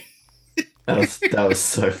way. That was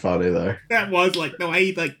so funny though. That was like the way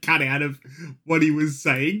he cut out of what he was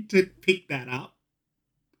saying to pick that up.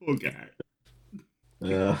 Poor Garrett.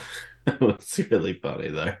 It was really funny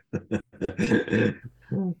though. I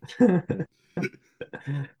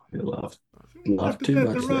laughed too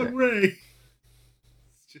much the wrong way.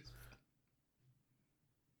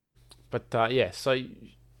 But yeah, so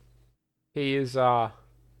he is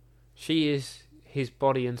she is his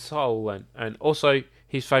body and soul and also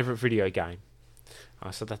his favourite video game.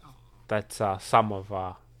 So that's some of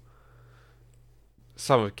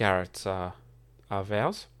Garrett's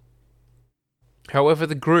vows. However,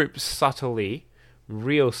 the group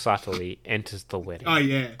real subtly enters the wedding. Oh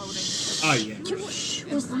yeah. You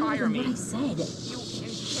inspire me. What I said.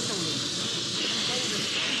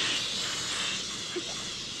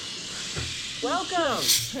 Welcome.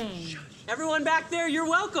 Everyone back there, you're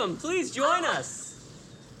welcome. Please join us.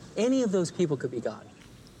 Any of those people could be God.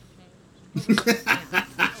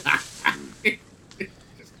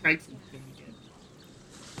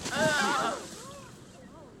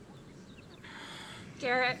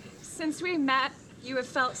 Garrett, since we met, you have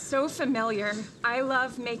felt so familiar. I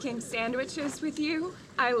love making sandwiches with you.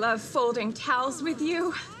 I love folding towels with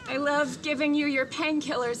you. I love giving you your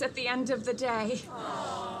painkillers at the end of the day.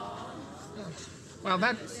 Well,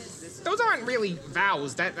 those aren't really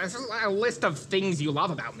vows. That's a list of things you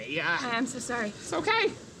love about me. I'm so sorry. It's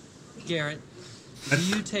okay. Garrett, do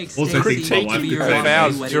you take Stacey to be your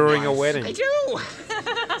vows during a wedding? I do.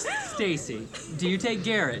 Stacey, do you take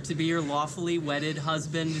Garrett to be your lawfully wedded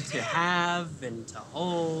husband to have and to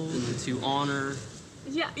hold and to honor?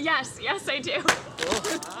 Yes, I do.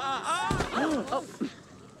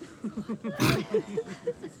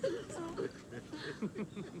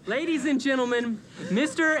 Ladies and gentlemen,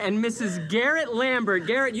 Mr. and Mrs. Garrett Lambert.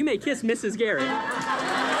 Garrett, you may kiss Mrs. Garrett.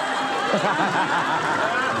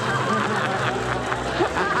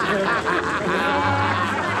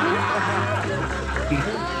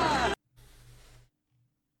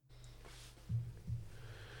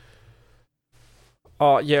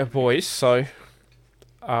 Oh, yeah, boys, so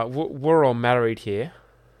we're all married here.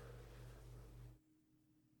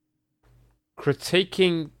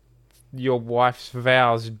 Critiquing your wife's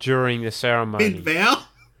vows during the ceremony. Mid-vow?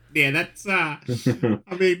 Yeah, that's, I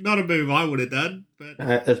mean, not a move I would have done, but...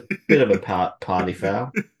 a bit of a party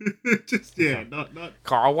foul. Just, yeah, not...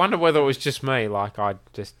 I wonder whether it was just me, like, I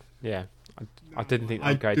didn't think that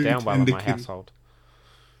would go down well in my household.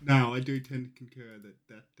 No, I do tend to concur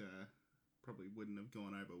that probably wouldn't have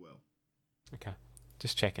gone over well. Okay,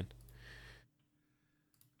 just checking.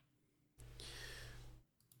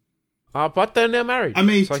 But they're now married. I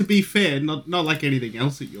mean, to be fair, not like anything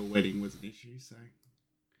else at your wedding was an issue, so...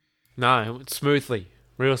 No, it went smoothly.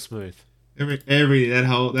 Real smooth.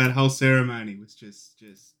 That whole ceremony was just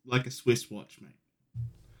like a Swiss watch, mate.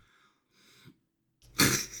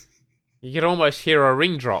 You could almost hear a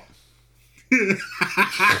ring drop.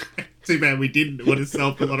 Too bad we didn't. It would have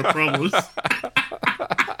solved a lot of problems.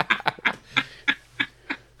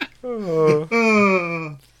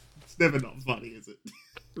 It's never not funny, is it?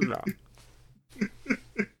 No.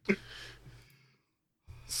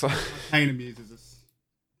 So pain amuses us.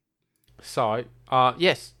 So,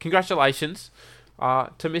 yes, congratulations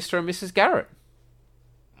to Mr. and Mrs. Garrett.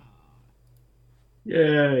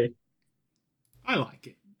 Yay. I like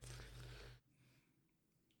it.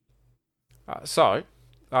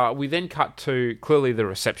 We then cut to clearly the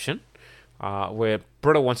reception, where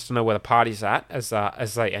Britta wants to know where the party's at as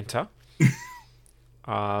they enter.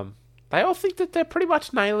 They all think that they're pretty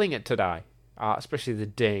much nailing it today, especially the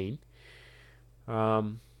dean.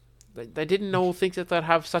 They didn't all think that they'd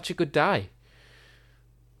have such a good day,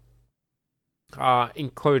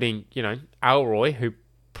 including Alroy, who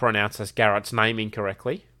pronounces Garrett's name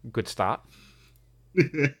incorrectly. Good start.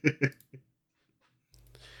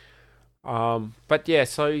 But yeah,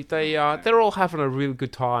 so they're all having a really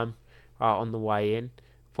good time on the way in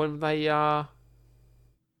when they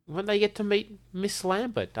get to meet Miss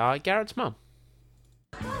Lambert, Garrett's mum.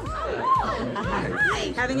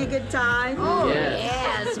 Having a good time? Oh,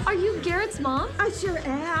 yes. Are you Garrett's mom? I sure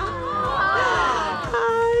am.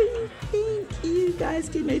 I think you guys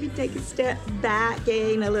can maybe take a step back,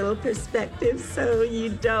 gain a little perspective so you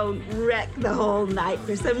don't wreck the whole night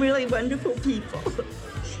for some really wonderful people.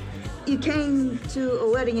 You came to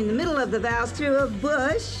a wedding in the middle of the vows through a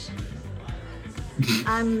bush.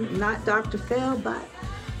 I'm not Dr. Fell, but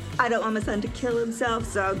I don't want my son to kill himself,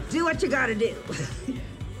 so do what you gotta do.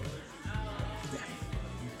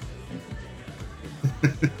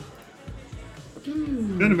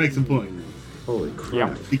 Gonna make some point. Holy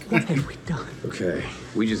crap. What have we done? Okay,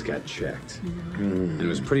 we just got checked. And it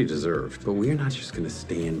was pretty deserved. But we're not just gonna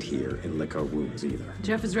stand here and lick our wounds either.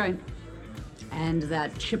 Jeff is right. And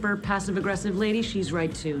that chipper, passive-aggressive lady, she's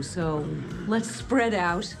right too. So let's spread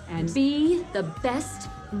out and be the best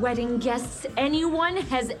wedding guests anyone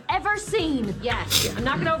has ever seen. Yes. I'm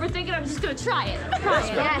not going to overthink it. I'm just going to try it. Try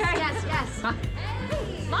it. Yes, okay? Yes.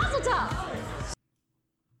 Hey, Mazel tov.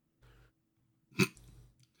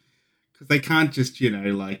 Because they can't just, just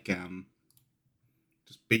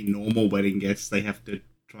be normal wedding guests. They have to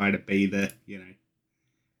try to be the,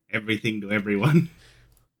 everything to everyone.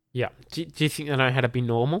 Yeah. Do you think they know how to be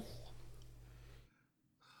normal?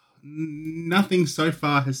 Nothing so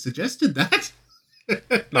far has suggested that.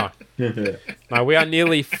 No. No, we are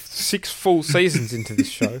nearly 6 full seasons into this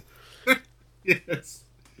show. Yes.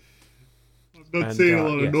 I've not seen a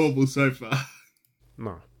lot of normal so far.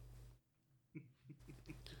 No.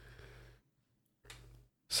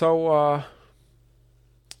 So,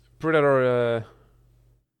 Britta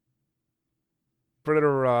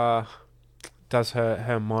does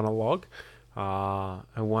her monologue, a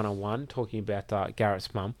one-on-one, talking about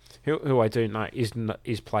Garrett's mum, who I do know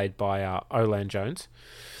is played by Olan Jones.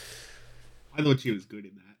 I thought she was good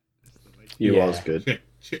in that. He was good.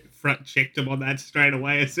 Checked him on that straight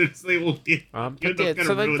away as soon as they walked in. So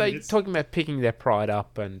they talking about picking their pride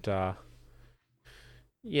up, and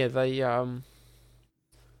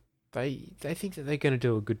they think that they're going to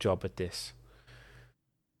do a good job at this.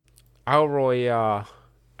 Alroy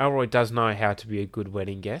does know how to be a good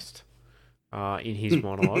wedding guest in his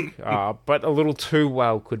monologue, but a little too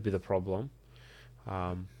well could be the problem.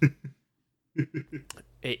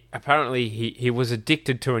 Apparently, he was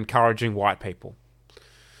addicted to encouraging white people.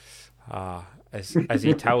 As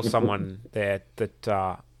he tells someone there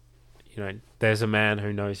that, there's a man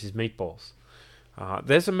who knows his meatballs.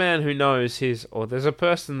 There's a man who knows his, or there's a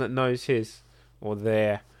person that knows his, or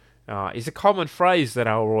there is a common phrase that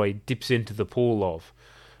Alroy dips into the pool of.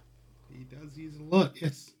 He does use a lot,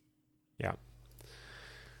 yes. Yeah.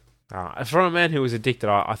 For a man who was addicted,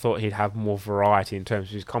 I thought he'd have more variety in terms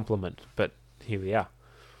of his compliment, but here we are.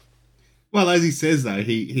 Well, as he says, though,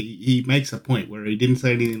 he makes a point where he didn't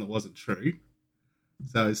say anything that wasn't true.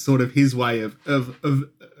 So it's sort of his way of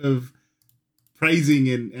praising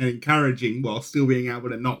and encouraging while still being able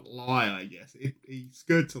to not lie, I guess. He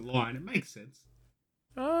skirts a line. It makes sense.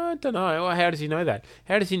 I don't know. How does he know that?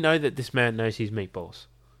 How does he know that this man knows his meatballs?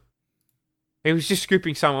 He was just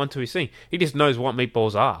scooping someone onto his thing. He just knows what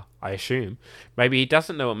meatballs are, I assume. Maybe he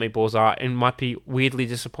doesn't know what meatballs are and might be weirdly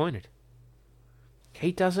disappointed.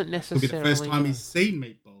 He doesn't necessarily It'll be the first time he's seen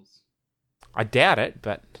meatballs. I doubt it,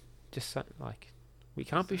 but just we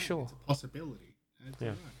can't be sure. It's a possibility. That's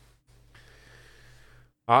yeah.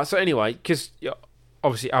 Right. So anyway, because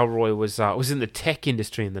obviously Alroy was in the tech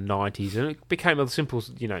industry in the 90s, and it became a simple,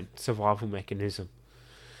 survival mechanism.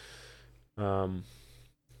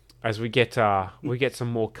 as we get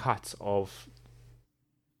some more cuts of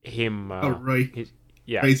him. Roy.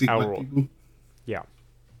 Yeah, Raising black Elroy. people. Yeah.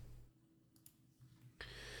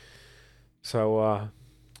 So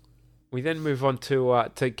we then move on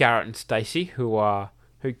to Garrett and Stacy, who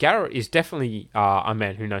Garrett is definitely a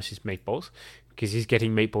man who knows his meatballs because he's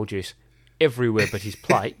getting meatball juice everywhere but his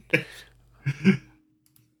plate.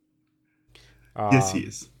 Yes, he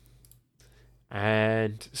is.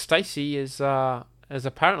 And Stacy is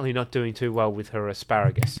apparently not doing too well with her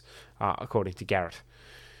asparagus, according to Garrett.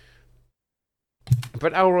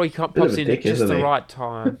 But Elroy pops in at just the right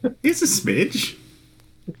time. He's a smidge.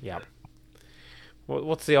 Yeah.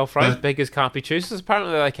 What's the old phrase? Beggars can't be choosers.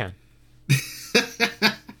 Apparently they can.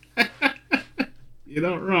 You're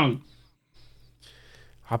not wrong.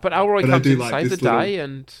 But Elroy comes in to save the day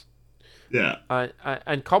and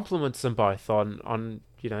compliments them both on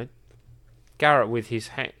Garrett with his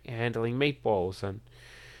handling meatballs and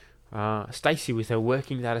Stacy with her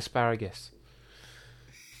working that asparagus.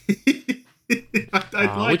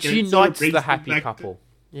 Which unites the happy couple.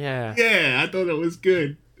 Yeah. Yeah, I thought it was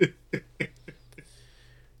good.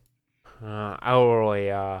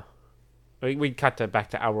 Elroy, we cut back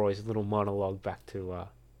to Elroy's little monologue back to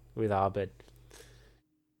with Abed.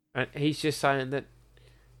 And he's just saying that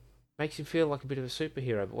makes him feel like a bit of a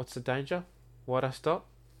superhero, but what's the danger? Why'd I stop?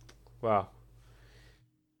 Well,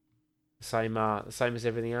 same as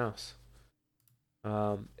everything else.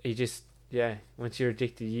 He just, once you're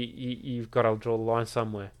addicted, you've got to draw the line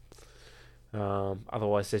somewhere.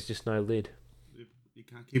 Otherwise, there's just no lid. You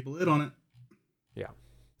can't keep a lid on it. Yeah.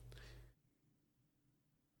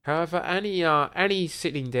 However, Annie's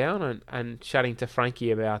sitting down and chatting to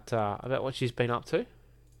Frankie about what she's been up to.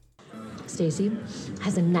 Stacy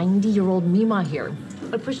has a 90-year-old Mima here.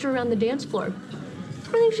 I pushed her around the dance floor.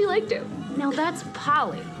 I think she liked it. Now that's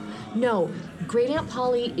Polly. No, Great Aunt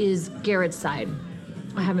Polly is Garrett's side.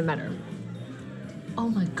 I haven't met her. Oh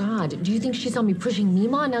my God, do you think she saw me pushing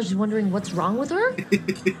Mima and now she's wondering what's wrong with her?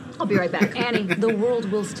 I'll be right back. Annie, the world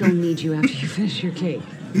will still need you after you finish your cake.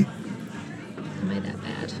 Am I that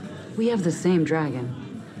bad? We have the same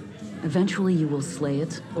dragon. Eventually you will slay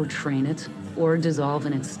it, or train it, or dissolve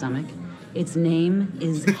in its stomach. Its name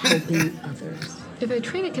is helping others. If I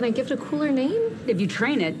train it, can I give it a cooler name? If you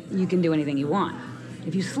train it, you can do anything you want.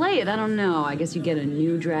 If you slay it, I don't know. I guess you get a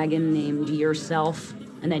new dragon named yourself,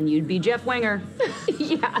 and then you'd be Jeff Winger.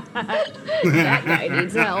 Yeah, that guy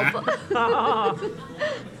needs help.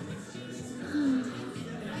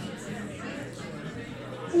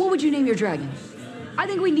 What would you name your dragon? I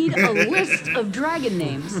think we need a list of dragon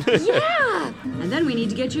names. Yeah! And then we need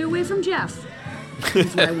to get you away from Jeff.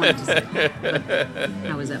 That's what I wanted to say. But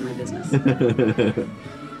how is that my business?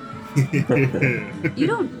 You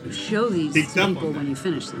don't show these to people when you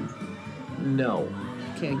finish them. No.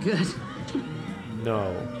 Okay, good.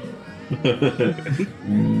 No.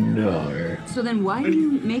 No. So then why do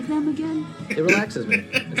you make them again? It relaxes me.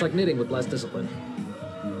 It's like knitting with less discipline.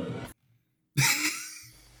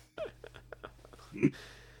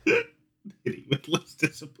 Knitting with less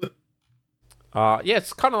discipline.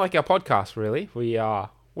 It's kind of like our podcast, really. We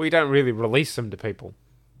don't really release them to people.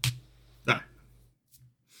 No.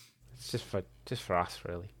 It's just for us,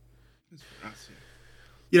 really. Just for us,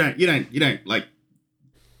 yeah. You don't like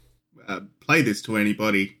play this to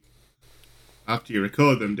anybody after you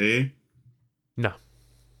record them, do you? No.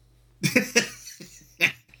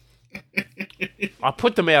 I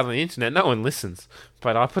put them out on the internet. No one listens,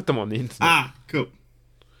 but I put them on the internet. Ah, cool.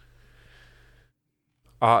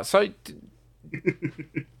 So,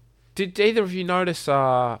 did either of you notice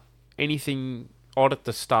anything odd at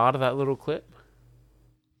the start of that little clip?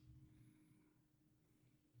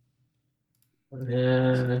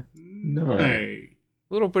 No. A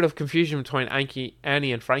little bit of confusion between Annie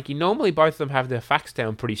and Frankie. Normally, both of them have their facts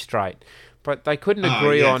down pretty straight, but they couldn't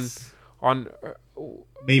agree on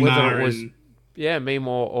whether it was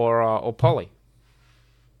Mima or Polly.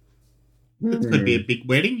 It could be a big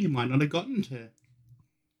wedding. You might not have gotten to.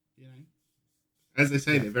 As they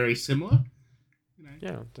say, they're very similar.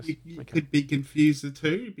 You could be confused the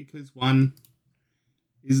two because one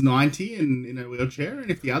is 90 and in a wheelchair,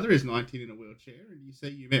 and if the other is 90 in a wheelchair, and you say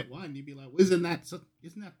you met one, you'd be like, well, isn't that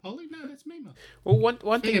Polly? No, that's Mima. Well,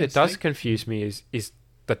 one thing that does confuse me is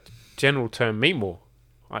the general term Mima.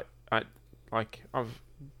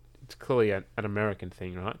 It's clearly an American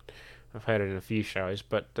thing, right? I've heard it in a few shows,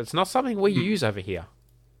 but it's not something we use over here.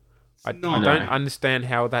 I don't understand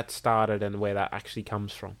how that started and where that actually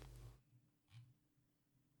comes from.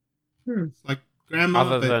 It's like grandma,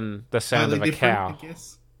 other than the sound of a cow. I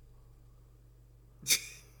guess.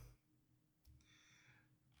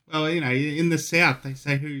 Well, in the South, they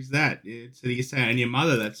say, "Who's that?" So you say, "And your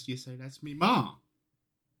mother." You say, "That's me, ma."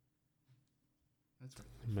 That's right.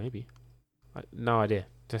 Maybe. No idea.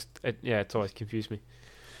 It's always confused me.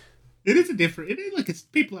 It is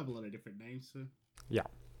people have a lot of different names for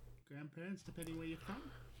grandparents depending where you're from.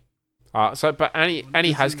 But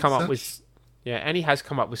Annie has come up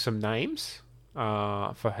with some names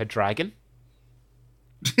for her dragon.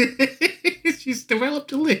 She's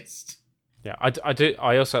developed a list. Yeah, I do.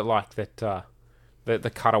 I also like that the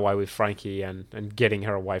cutaway with Frankie and getting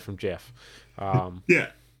her away from Jeff.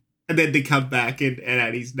 Yeah, and then they come back and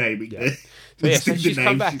Annie's naming it. So she's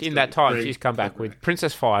come back in that time. She's come back with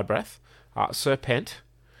Princess Firebreath, Serpent,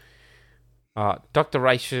 Dr.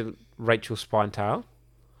 Rachel Spinetail,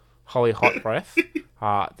 Holly Hotbreath.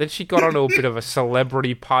 Then she got onto a bit of a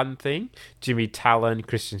celebrity pun thing. Jimmy Talon,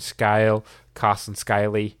 Christian Scale, Carson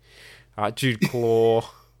Scaley, Jude Claw,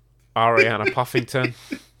 Ariana Puffington.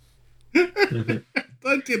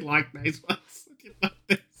 I did like those ones. I did like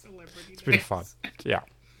the celebrity It's been fun. Yeah.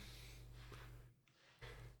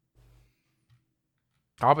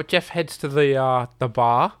 But Jeff heads to the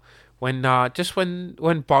bar when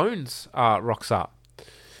Bones rocks up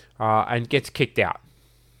and gets kicked out.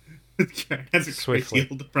 Has a crazy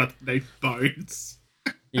older brother named Bones.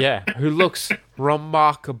 Yeah, who looks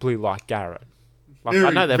remarkably like Garrett.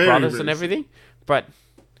 I know they're brothers and everything, but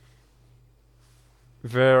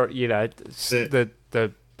the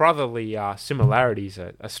brotherly similarities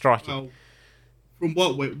are striking.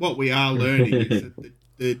 Well, from what we are learning is that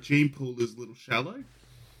the gene pool is a little shallow.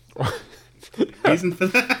 Reason for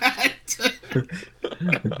that?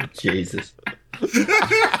 Jesus.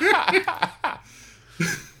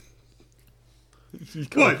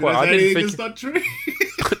 What? I didn't think it's not true.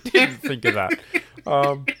 I didn't think of that.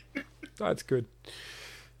 That's good.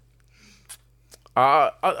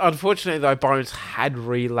 Unfortunately, though, Bones had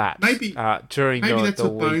relapsed during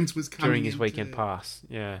his weekend pass.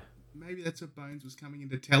 Yeah. Maybe that's what Bones was coming in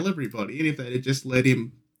to tell everybody, and if they had just let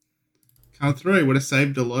him come through, it would have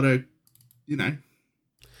saved a lot of, Yeah,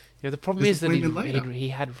 the problem is that he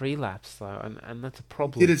had relapsed, though, and that's a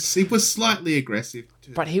problem. He was slightly aggressive,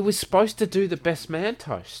 too. But he was supposed to do the best man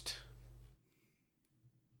toast.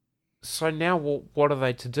 So now what are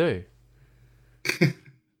they to do?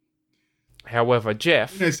 However,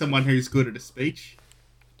 Jeff... someone who's good at a speech.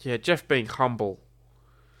 Yeah, Jeff being humble...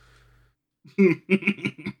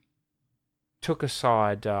 took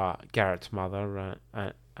aside Garrett's mother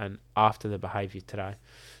and after the behaviour today,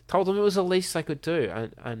 told him it was the least they could do,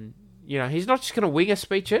 and he's not just going to wing a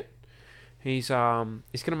speech it. He's going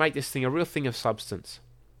to make this thing a real thing of substance.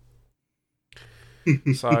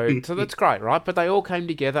 So that's great, right? But they all came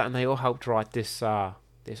together and they all helped write this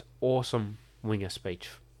awesome winger speech.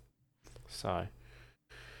 So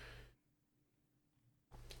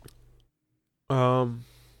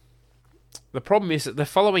the problem is that they're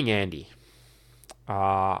following Andy.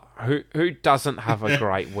 Who doesn't have a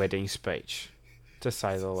great wedding speech, to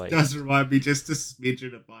say the least. Does remind me just a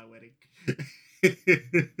smidgen of my wedding.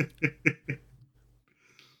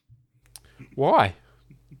 Why?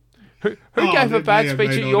 Who gave a bad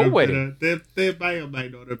speech at your wedding? There may or may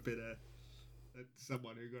not have been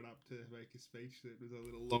someone who got up to make a speech that was a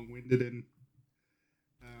little long-winded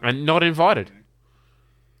and not invited.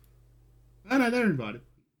 No, they're invited.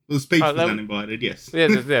 Well, the speech was uninvited, yes. Yeah,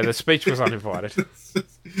 the speech was uninvited.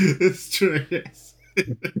 It's true, yes.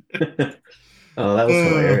 Oh, that was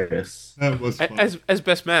hilarious. That was fun. As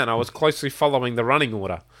best man, I was closely following the running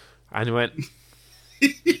order and went...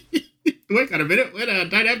 Wait a minute, I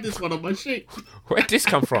don't have this one on my sheet. Where'd this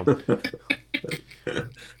come from?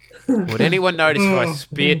 Would anyone notice if I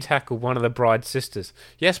spear tackled one of the bride's sisters?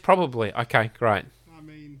 Yes, probably. Okay, great. I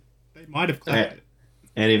mean, they might have clapped it.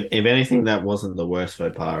 And if anything, that wasn't the worst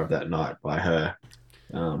faux pas of that night by her.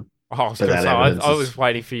 I was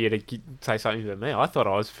waiting for you to say something to me. I thought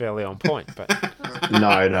I was fairly on point, but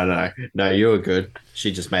no, you were good.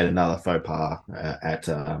 She just made another faux pas at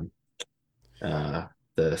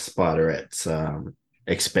the Spiderette's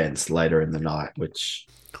expense later in the night, which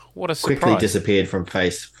what a quickly disappeared from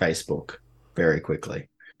Facebook very quickly.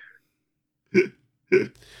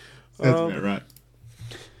 Sounds about right.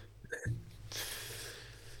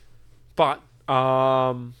 But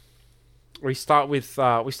we start with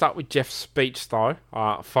Jeff's speech though,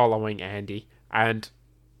 following Andy, and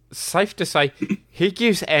safe to say he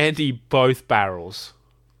gives Andy both barrels.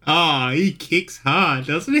 He kicks hard,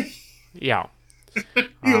 doesn't he? Yeah.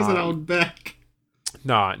 He wasn't holding back.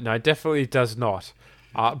 No, definitely does not.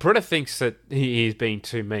 Britta thinks that he's being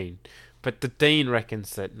too mean, but the Dean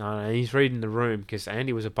reckons that no, he's reading the room because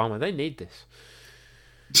Andy was a bummer. They need this.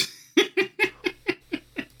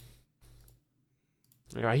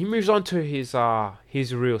 Anyway, he moves on to his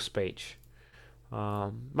real speech,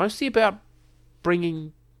 mostly about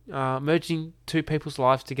merging two people's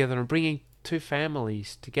lives together and bringing two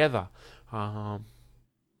families together.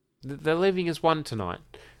 They're living as one tonight,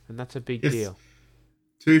 and that's a big deal.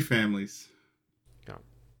 Two families.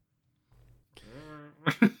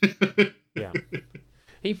 Yeah.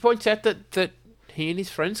 He points out that he and his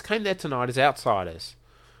friends came there tonight as outsiders.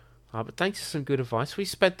 But thanks to some good advice, we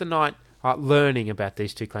spent the night learning about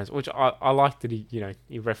these two clans, which I like that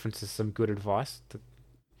he references some good advice.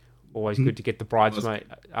 Always good to get the bridesmaid,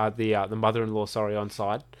 the mother-in-law, on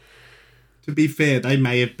side. To be fair, they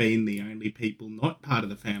may have been the only people not part of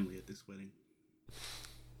the family at this wedding.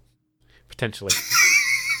 Potentially.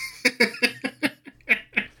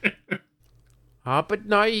 But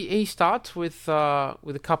no, he starts with a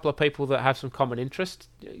couple of people that have some common interest.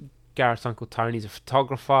 Garrett's uncle Tony's a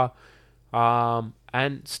photographer, and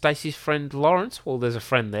Stacey's friend Lawrence. Well, there's a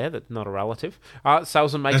friend there that's not a relative.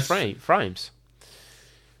 Sells and makes frames.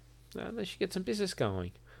 They should get some business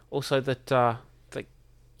going. Also, that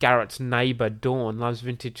Garrett's neighbour Dawn loves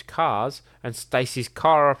vintage cars, and Stacey's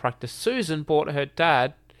chiropractor Susan bought her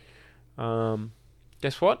dad.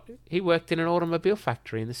 Guess what? He worked in an automobile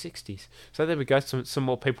factory in the 60s. So there we go. Some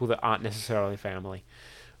more people that aren't necessarily family.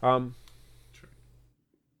 So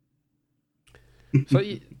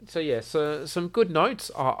some good notes.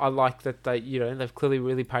 I like that they've clearly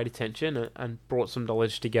really paid attention and brought some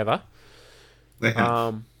knowledge together. They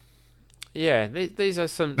have. These are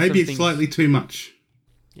some maybe some slightly too much.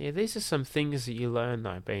 Yeah, these are some things that you learn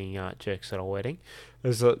though, being jerks at a wedding,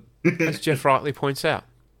 as Jeff rightly points out.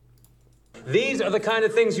 These are the kind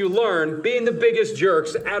of things you learn being the biggest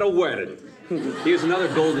jerks at a wedding. Here's another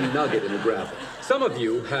golden nugget in the graphic. Some of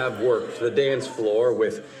you have worked the dance floor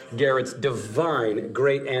with Garrett's divine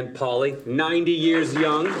great-aunt Polly, 90 years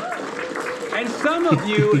young. And some of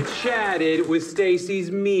you chatted with Stacy's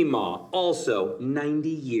Meemaw, also 90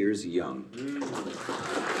 years young.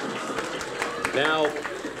 Now,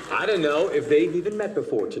 I don't know if they've even met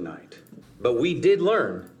before tonight, but we did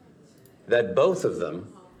learn that both of them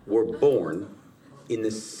were born in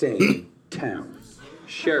the same town,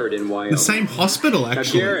 Sheridan, Wyoming. The same hospital,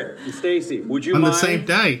 actually. Now, Garrett and Stacy, would you on mind the same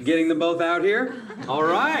day getting them both out here? All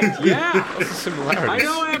right, yeah. Similarities. I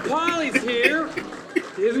know Aunt Polly's here.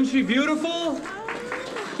 Isn't she beautiful?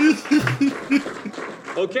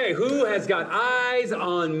 Okay, who has got eyes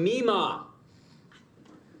on Meemaw?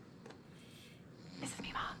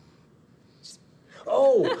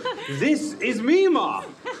 Oh, this is Meemaw.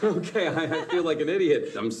 Okay, I feel like an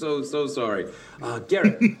idiot. I'm so sorry.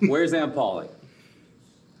 Garrett, where's Aunt Polly?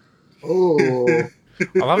 Oh.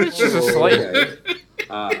 I love it. She's asleep.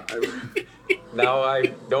 Okay. Now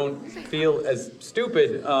I don't feel as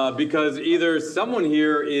stupid because either someone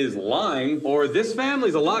here is lying or this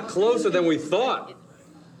family's a lot closer than we thought.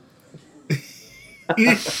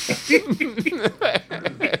 You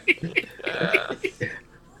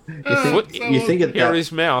think at that,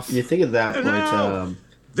 his mouth. You think at that point.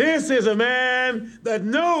 This is a man that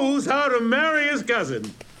knows how to marry his cousin.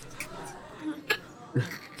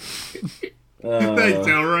 Thanks,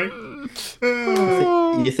 Elroy.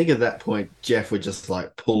 You think at that point Jeff would just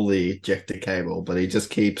pull the ejector cable, but he just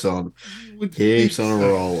keeps on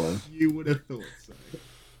rolling. You would have thought so.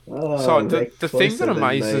 So the thing that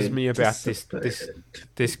amazes me about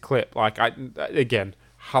this clip, again,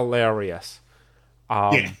 hilarious.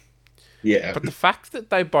 Yeah. But the fact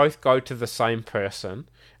that they both go to the same person,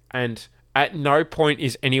 and at no point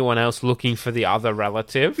is anyone else looking for the other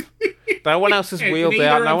relative. No one else is wheeled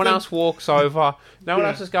out. No one else walks over. No one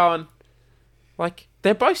else is going.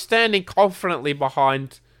 They're both standing confidently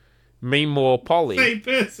behind Meemaw Polly. Same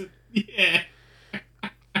person. Yeah.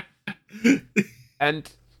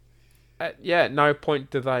 And at no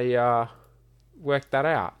point do they work that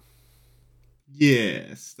out.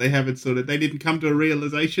 Yes, they haven't they didn't come to a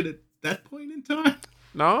realization at that point in time.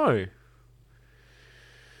 No.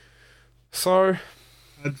 So.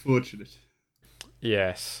 Unfortunate.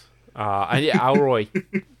 Yes. And Elroy,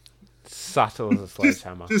 subtle as a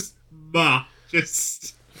sledgehammer. Just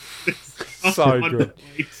so good.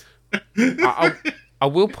 I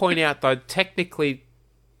will point out, though, technically,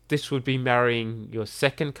 this would be marrying your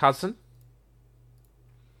second cousin.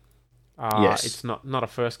 Yes. It's not a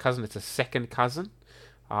first cousin, it's a second cousin.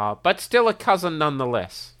 But still a cousin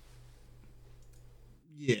nonetheless.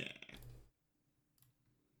 Yeah.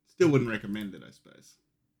 Still wouldn't recommend it, I suppose.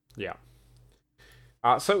 Yeah.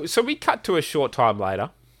 So we cut to a short time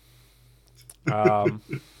later. So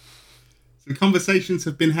conversations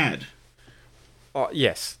have been had. Oh,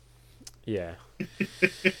 yes. Yeah.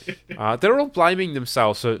 They're all blaming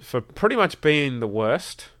themselves for pretty much being the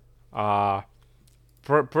worst.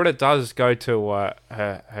 Britta does go to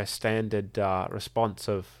her standard response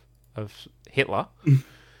of Hitler.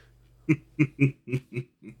 She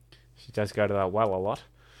does go to that well a lot.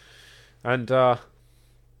 And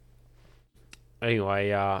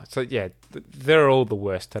anyway, so yeah, they're all the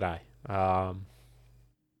worst today.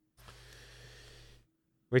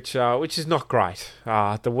 Which is not great.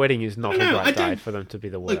 The wedding is not a great day for them to be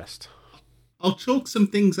the worst. I'll chalk some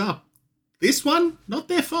things up. This one, not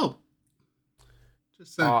their fault.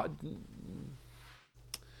 Just not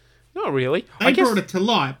really. They brought it to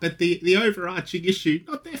light, but the overarching issue,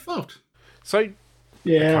 not their fault. So,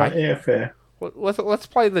 yeah, fair. Let's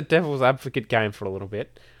play the devil's advocate game for a little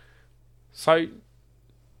bit. So,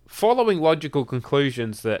 following logical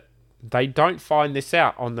conclusions that they don't find this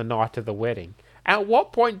out on the night of the wedding, at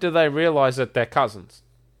what point do they realise that they're cousins?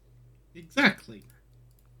 Exactly.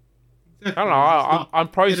 I don't know. I'm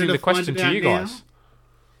posing the question to you guys.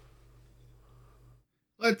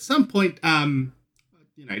 Well, at some point, not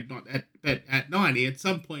at 90, at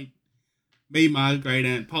some point, my great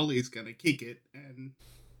aunt Polly is going to kick it, and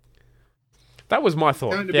that was my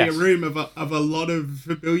thought. It's going to be a room of a lot of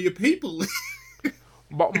familiar people.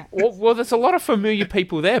 Well, there's a lot of familiar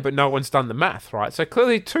people there, but no one's done the math, right? So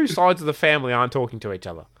clearly, two sides of the family aren't talking to each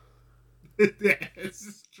other. Yeah, this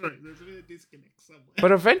is true. There's a bit of disconnect somewhere.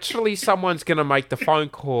 But eventually, someone's going to make the phone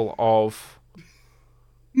call of,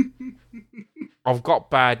 "I've got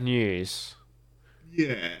bad news."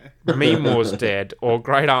 Yeah. Meemaw's dead, or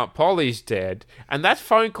Great Aunt Polly's dead, and that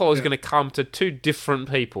phone call is going to come to two different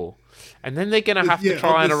people, and then they're going to have to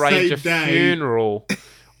try and arrange a funeral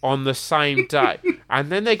on the same day,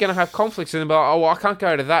 and then they're going to have conflicts, and they'll be like, "Oh, well, I can't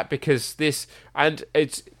go to that because this," and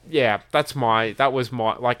it's that was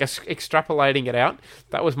my extrapolating it out.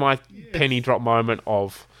 That was my penny drop moment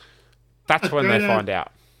of that's when they find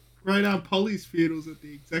out. Great Aunt Polly's funeral's at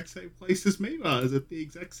the exact same place as Meema's at the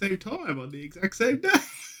exact same time on the exact same day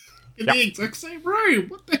in the exact same room.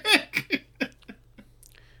 What the heck?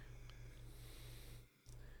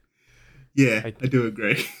 Yeah, I do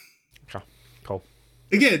agree. Okay, cool.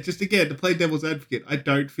 Again, to play devil's advocate, I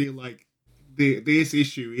don't feel like this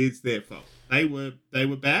issue is their fault. They were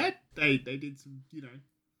bad. They did some,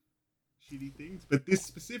 shitty things, but this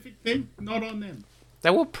specific thing, not on them. They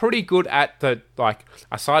were pretty good at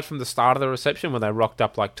aside from the start of the reception when they rocked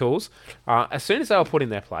up like tools, as soon as they were put in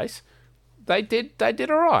their place, they did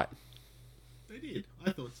all right. They did.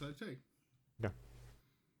 I thought so too. Yeah.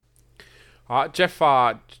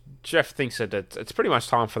 Jeff thinks that it's pretty much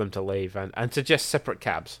time for them to leave and suggests separate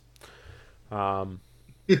cabs.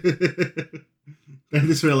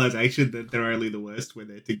 This realization that they're only the worst when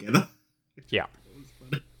they're together. Yeah.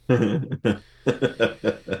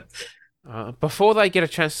 Before they get a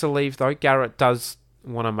chance to leave, though, Garrett does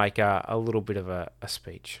want to make a little bit of a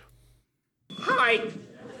speech. Hi.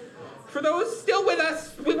 For those still with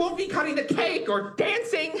us, we won't be cutting the cake or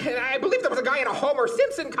dancing. I believe there was a guy in a Homer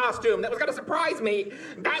Simpson costume that was going to surprise me.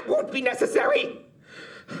 That won't be necessary.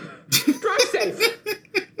 Drive safe.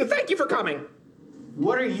 Thank you for coming.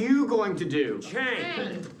 What are you going to do?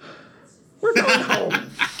 Chang. We're going home.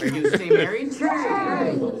 Are you going to stay married?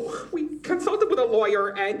 We consulted with a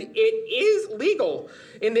lawyer, and it is legal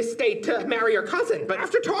in this state to marry your cousin. But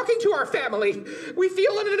after talking to our family, we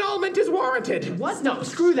feel an annulment is warranted. What? No,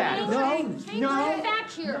 screw that. No. Get back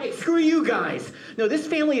here. Hey, screw you guys. No, this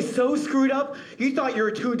family is so screwed up. You thought you were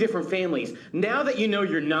two different families. Now that you know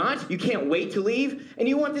you're not, you can't wait to leave, and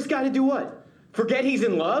you want this guy to do what? Forget he's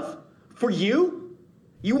in love? For you?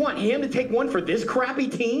 You want him to take one for this crappy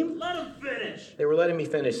team? Let him finish. They were letting me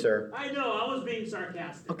finish, sir. I know, I was being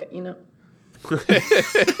sarcastic. Okay, you know. Who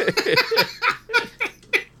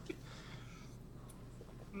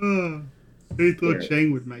thought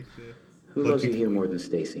Chang would make the... Who loves you here more than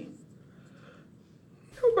Stacy?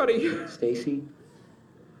 Nobody. Stacy?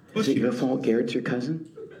 Is it your fault Garrett's your cousin?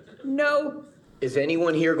 No. Is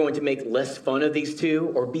anyone here going to make less fun of these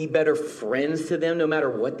two or be better friends to them no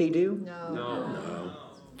matter what they do? No.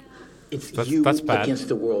 That's you against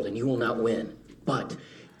the world, and you will not win. But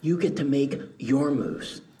you get to make your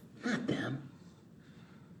moves, not them.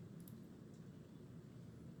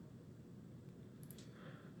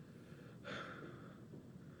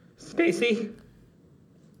 Stacy?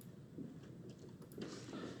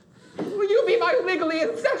 Will you be my legally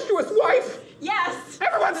incestuous wife? Yes.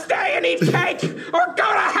 Everyone stay and eat cake or go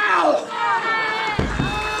to hell!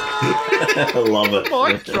 I love it.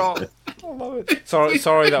 Mic drop. I love it.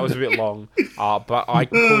 Sorry, that was a bit long. But I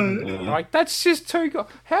couldn't. That's just too good.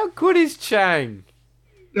 How good is Chang?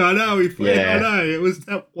 I know he played. Yeah. I know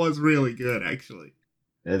that was really good actually.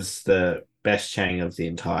 It's the best Chang of the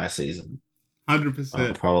entire season.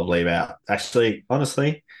 100%. Probably about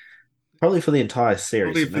honestly, probably for the entire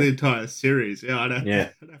series. Probably for the entire series. Yeah, I'd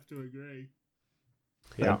have to agree.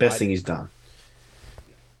 Yeah, the best thing he's done.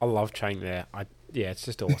 I love Chang there. It's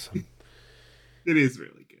just awesome. It is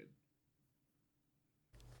really good.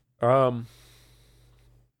 And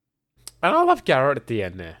I love Garrett at the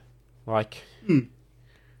end there. Like, you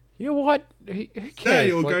know what? Who cares?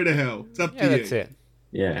 Stay or go to hell. It's up to you. That's it.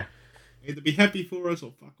 Yeah. Either be happy for us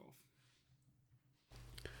or fuck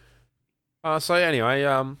off. So anyway,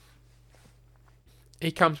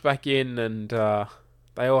 he comes back in and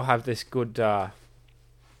they all have this good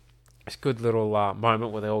little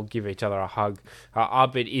moment where they all give each other a hug.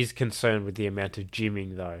 Arbit is concerned with the amount of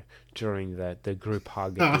gymming though during the group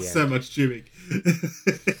hug. So much gymming.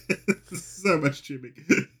 So much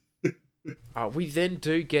gymming. We then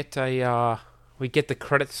do get we get the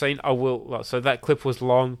credit scene. So that clip was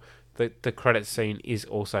long. The credit scene is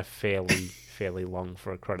also fairly long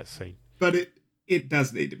for a credit scene. But it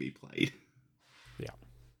does need to be played. Yeah.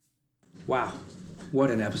 Wow.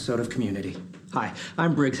 What an episode of Community. Hi,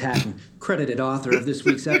 I'm Briggs Hatton, credited author of this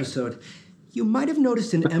week's episode. You might have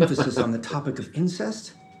noticed an emphasis on the topic of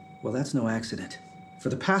incest. Well, that's no accident. For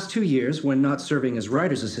the past 2 years, when not serving as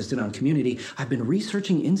writer's assistant on Community, I've been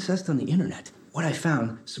researching incest on the internet. What I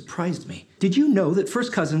found surprised me. Did you know that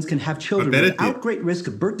first cousins can have children without great risk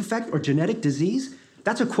of birth defect or genetic disease?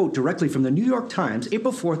 That's a quote directly from the New York Times,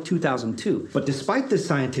 April 4th, 2002. But despite this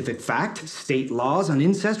scientific fact, state laws on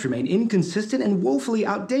incest remain inconsistent and woefully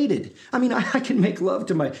outdated. I mean, I can make love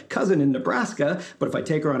to my cousin in Nebraska, but if I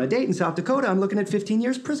take her on a date in South Dakota, I'm looking at 15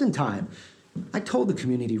 years prison time. I told the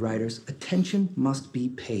Community writers attention must be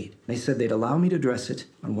paid. They said they'd allow me to address it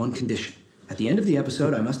on one condition. At the end of the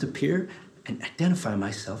episode, I must appear and identify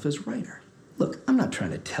myself as writer. Look, I'm not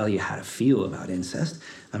trying to tell you how to feel about incest.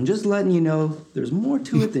 I'm just letting you know there's more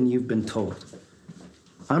to it than you've been told.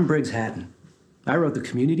 I'm Briggs Hatton. I wrote the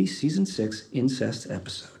Community Season 6 incest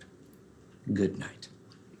episode. Good night.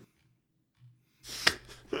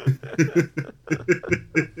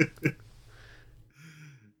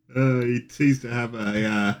 He seems to have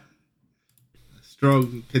a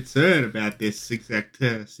strong concern about this exact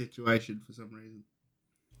situation for some reason.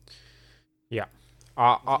 Yeah.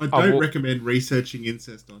 I don't recommend researching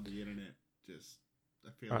incest on the internet. I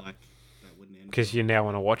feel like that wouldn't end. Because you're now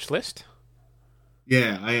on a watch list?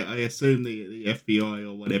 Yeah, I assume the FBI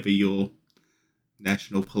or whatever your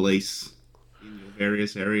national police in your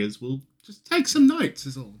various areas will just take some notes,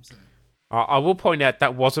 is all I'm saying. I will point out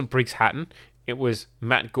that wasn't Briggs Hatton. It was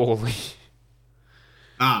Matt Gawley.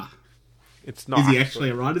 It's not. Is he actually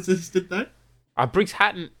a writer's assistant, though? Briggs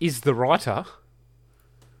Hatton is the writer.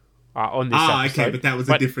 On this episode. Okay, but that was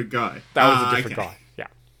a different guy. That was a different guy, yeah.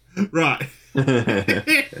 Right.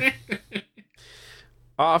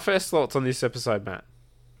 First thoughts on this episode, Matt?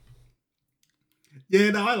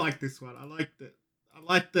 Yeah, no, I like this one. I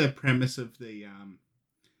like the premise of the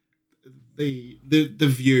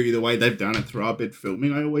view, the way they've done it through Arbit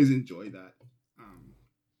filming. I always enjoy that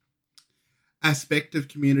aspect of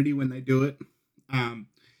Community when they do it. I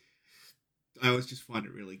always just find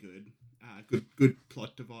it really good. Good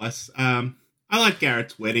plot device. I like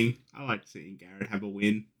Garrett's wedding. I like seeing Garrett have a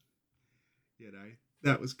win. You know,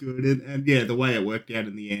 that was good. And yeah, the way it worked out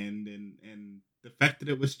in the end and the fact that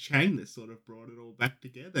it was Chang that sort of brought it all back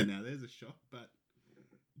together. Now, there's a shock, but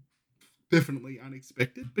definitely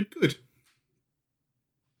unexpected, but good.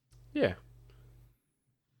 Yeah.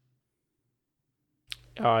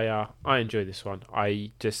 I enjoy this one.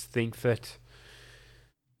 I just think that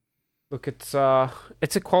look, it's a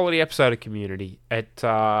quality episode of Community. It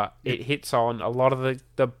hits on a lot of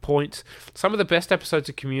the points. Some of the best episodes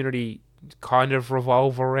of Community kind of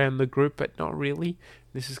revolve around the group, but not really.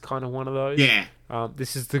 This is kind of one of those. Yeah.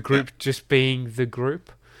 This is the group just being the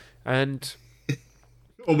group, and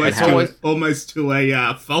almost to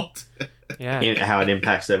a fault. Yeah. How it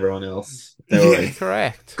impacts everyone else.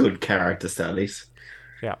 Correct. Good character studies.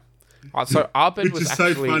 Yeah. So Arbit was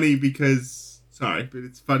actually so funny because. Sorry, but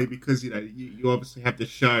it's funny because, you obviously have the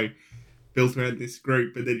show built around this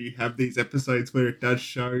group, and then you have these episodes where it does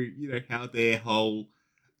show, how their whole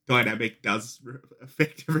dynamic does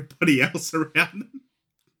affect everybody else around them.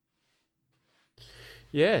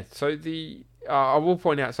 Yeah, so I will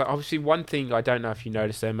point out, so obviously one thing I don't know if you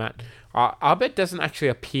noticed there, Matt, Arbit doesn't actually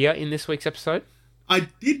appear in this week's episode. I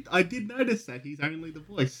did notice that. He's only the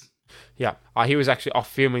voice. Yeah, he was actually off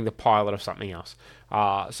filming the pilot of something else.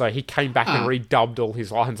 So he came back and redubbed all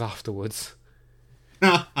his lines afterwards.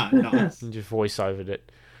 Nice. And just voice-overed it.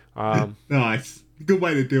 Nice. Good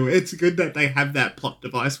way to do it. It's good that they have that plot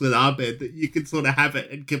device with Abed that you can sort of have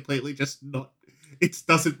it and completely just not. It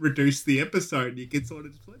doesn't reduce the episode. You can sort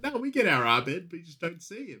of just like, no, we get our Abed, but you just don't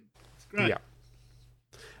see him. It's great. Yeah.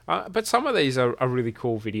 But some of these are really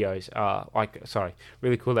cool videos.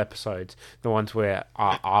 Really cool episodes. The ones where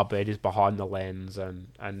Abed is behind the lens and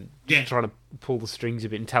trying to pull the strings a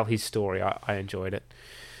bit and tell his story. I enjoyed it.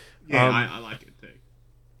 Yeah, I like it too.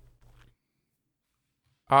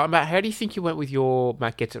 Matt, how do you think you went with your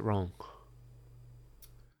Matt Gets It Wrong?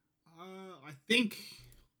 I think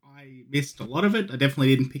I missed a lot of it. I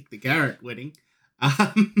definitely didn't pick the Garrett wedding.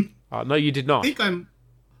 No, you did not. I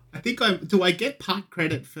think I'm. Do I get part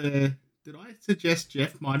credit for? Did I suggest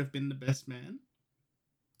Jeff might have been the best man?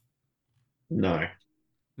 No.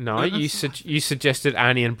 No, you suggested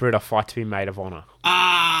Annie and Britta fight to be maid of honor.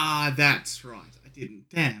 Ah, that's right. I didn't.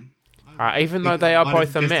 Damn. Even though they are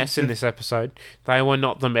both a mess in this episode, they were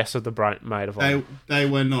not the mess of the maid of honor. They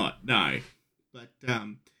were not. No, but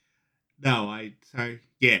no. Then I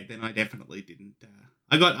definitely didn't.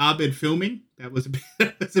 I got Abed filming. That was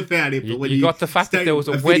about it. But when you got the fact that there was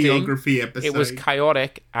a wedding, videography episode, it was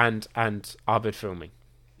chaotic and Abed filming.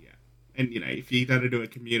 Yeah, and if you're going to do a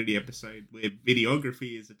community episode where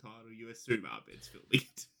videography is the title, you assume Abed's filming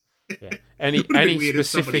it. Yeah. Any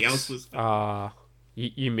specifics?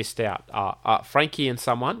 You missed out. Frankie and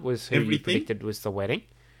someone was who you predicted was the wedding.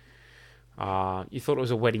 You thought it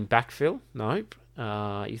was a wedding backfill. Nope.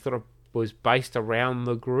 You thought it was based around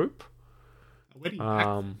the group. A wedding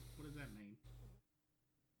backfill? What does that mean?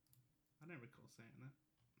 I don't recall saying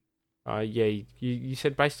that. You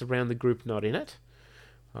said based around the group, not in it.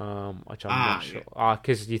 Which I'm not sure.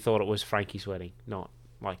 Because you thought it was Frankie's wedding, not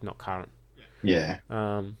current. Yeah.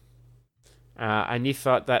 And you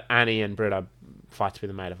thought that Annie and Britta fight to be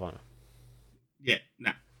the maid of honor. Yeah,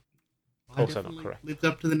 no. Also not correct. Lived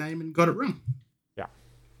up to the name and got it wrong. Yeah.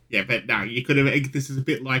 Yeah, but no, you could have. This is a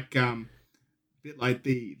bit like the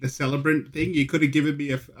celebrant thing. You could have given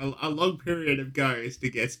me a long period of goes to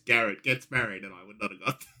guess Garrett gets married, and I would not have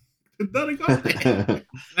got there.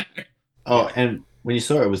 Oh, and when you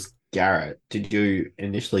saw it was Garrett, did you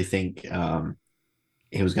initially think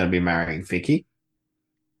he was going to be marrying Vicky?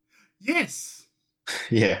 Yes.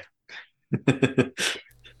 Yeah. That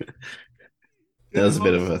was a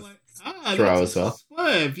bit of a throw as well.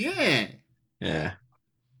 Swerve, yeah. Yeah.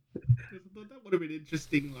 I thought that would have been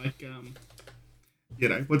interesting. Like,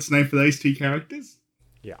 what's the name for those two characters?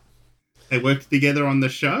 Yeah. They worked together on the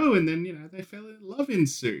show, and then they fell in love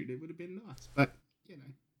ensued. It would have been nice, but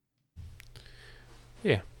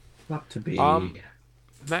Yeah. Not to be.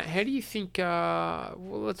 Matt, how do you think?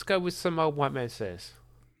 Let's go with some old white man says.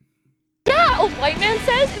 Yeah, old white man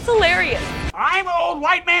says it's hilarious. I'm old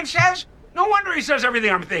white man says? No wonder he says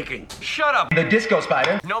everything I'm thinking. Shut up, the disco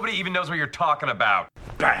spider. Nobody even knows what you're talking about.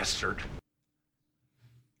 Bastard.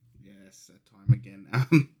 Yes, that time again.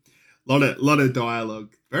 Lot of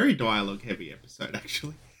dialogue. Very dialogue heavy episode,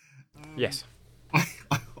 actually. Yes. I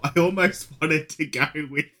almost wanted to go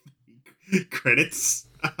with the credits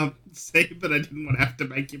scene, but I didn't want to have to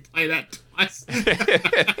make you play that twice.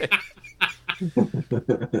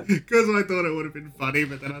 Because I thought it would have been funny,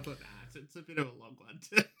 but then I thought, it's a bit of a long one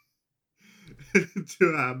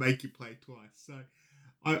to make you play twice. So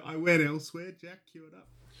I went elsewhere. Jack, cue it up.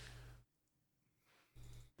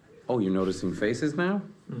 Oh, you're noticing faces now?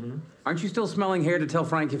 Mm-hmm. Aren't you still smelling hair to tell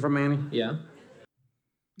Frankie from Annie? Yeah.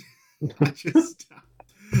 I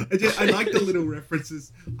like the little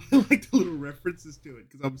references. I like the little references to it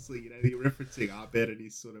because obviously, you're referencing Abed and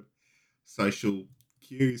his sort of social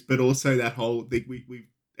cues, but also that whole thing we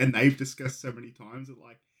and they've discussed so many times that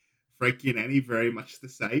like Frankie and Annie very much the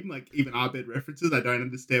same. Like even Abed references, I don't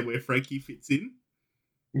understand where Frankie fits in.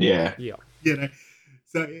 Yeah.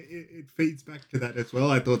 So it feeds back to that as well.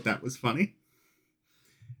 I thought that was funny.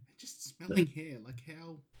 Just smelling hair, like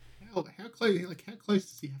how close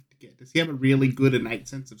does he have to get? Does he have a really good innate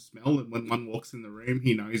sense of smell, and when one walks in the room,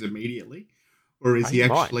 he knows immediately? Or is he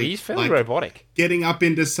actually he's fairly robotic, getting up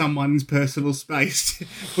into someone's personal space to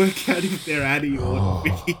work out if they're Annie or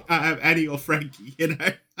Annie or Frankie?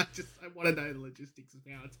 I want to know the logistics of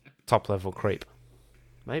how it's happening. Top level creep,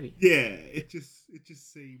 maybe. Yeah, it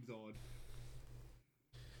just seems odd.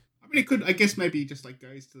 I mean, it could. I guess maybe he just like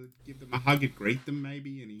goes to give them a hug and greet them,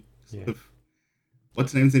 maybe, and he sort of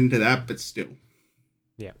what's names into that, but still.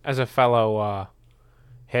 Yeah, as a fellow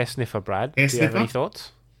hair sniffer, Brad, do you have any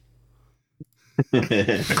thoughts?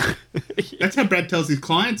 That's how Brad tells his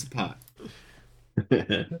clients apart.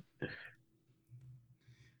 They're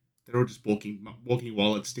all just walking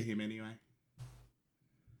wallets to him anyway.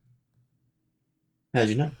 How'd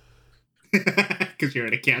you know? Because you're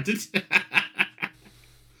an accountant.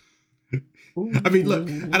 I mean, look,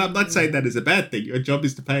 and I'm not saying that is a bad thing. Your job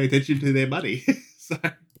is to pay attention to their money. So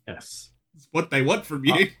yes, it's what they want from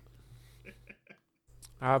you.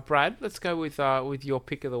 Brad, let's go with your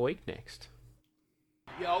pick of the week next.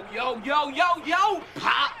 Yo,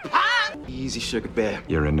 pop, pop! Easy, sugar bear.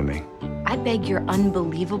 You're into me. I beg your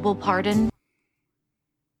unbelievable pardon.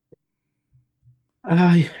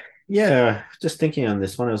 Yeah, just thinking on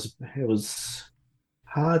this one, it was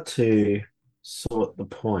hard to sort the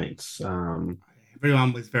points.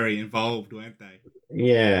 Everyone was very involved, weren't they?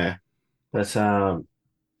 Yeah, but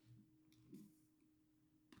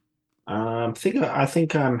I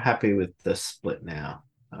think I'm happy with the split now.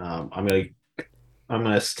 I'm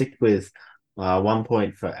gonna stick with 1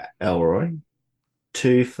 point for Elroy,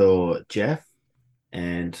 2 for Jeff,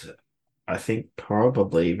 and I think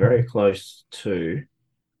probably very close to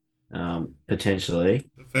potentially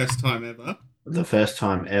The first time ever. the first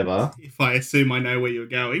time ever. If I assume I know where you're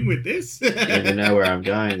going with this. And you know where I'm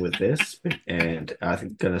going with this, and I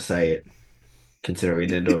think going to say it. Considering we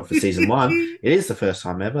didn't do it for season 1, it is the first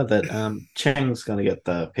time ever that Chang's going to get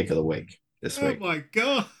the pick of the week this week. Oh my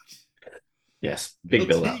god! Yes, big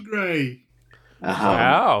build up. Tigre.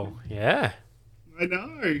 Wow, yeah. I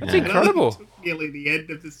know. That's incredible. It took nearly the end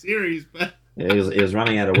of the series, but Yeah, it was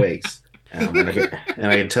running out of weeks, and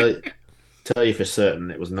I can tell you for certain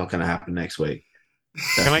it was not going to happen next week.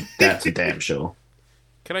 That's a damn sure.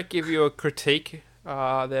 Can I give you a critique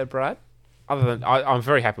there, Brad? Other than I'm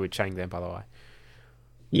very happy with Chang then, by the way.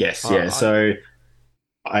 Yes, yeah. So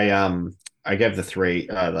I gave the 3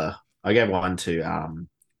 I gave 1 to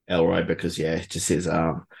Elroy because just his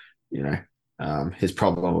his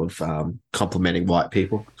problem of complimenting white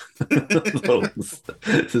people.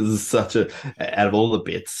 This is such a out of all the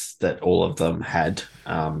bits that all of them had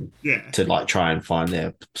to like try and find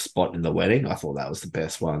their spot in the wedding, I thought that was the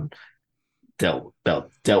best one. Dealt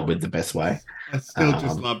with the best way. I still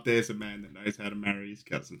just love there's a man that knows how to marry his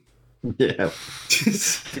cousin. Yeah.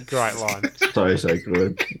 It's a great line. So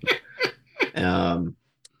good.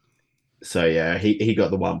 So yeah, he got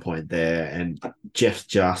the 1 point there, and Jeff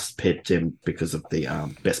just pipped him because of the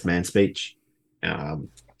best man speech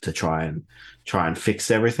to try and fix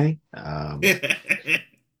everything. And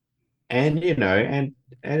and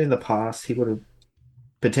in the past he would have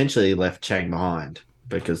potentially left Chang behind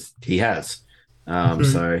because he has.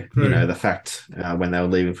 True. The fact when they were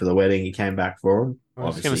leaving for the wedding, he came back for him. I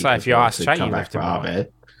was going to say, if you asked Chang, he left him behind.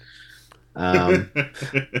 I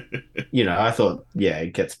thought,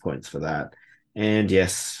 it gets points for that. And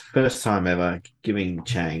yes, first time ever giving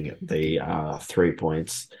Chang the 3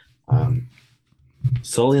 points.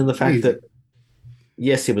 Solely in the fact that,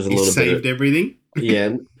 yes, he was he saved everything. Yeah,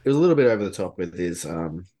 it was a little bit over the top with his,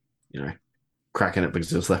 cracking it because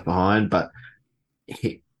he was left behind. But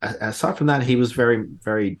aside from that, he was very,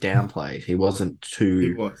 very downplayed. He wasn't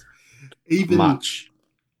too much.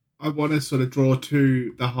 I want to sort of draw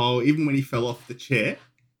to the whole, even when he fell off the chair.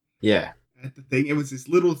 Yeah. At the thing, it was this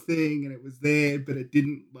little thing and it was there, but it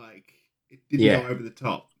didn't go over the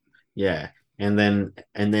top. Yeah. And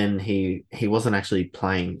then he wasn't actually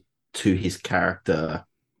playing to his character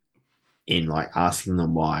in like asking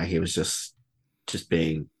them why. He was just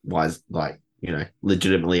being wise, like,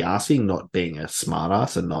 legitimately asking, not being a smart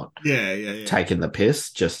ass and not taking the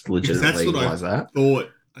piss, just legitimately wise that.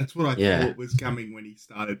 That's what I thought was coming when he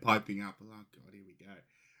started piping up. I was like, oh God, here we go.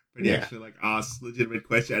 But he actually asked legitimate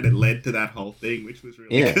question, and it led to that whole thing, which was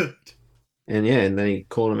really good. And then he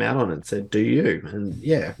called him out on it and said, "Do you?" And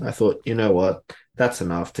I thought, you know what, that's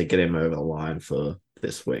enough to get him over the line for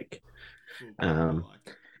this week.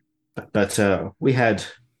 But we had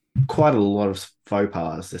quite a lot of faux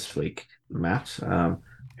pas this week, Matt.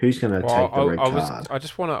 Who's going to take the red card? I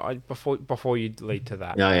just want to before you lead to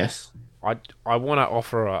that. Yes. I want to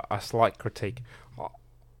offer a slight critique.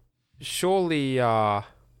 Surely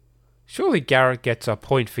Garrett gets a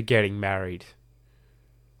point for getting married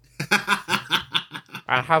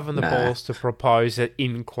and having the balls to propose it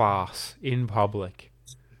in class, in public.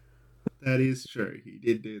 That is true. He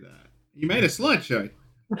did do that. He made a slideshow.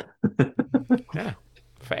 Yeah,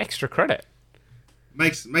 for extra credit.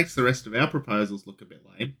 Makes the rest of our proposals look a bit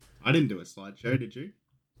lame. I didn't do a slideshow, did you?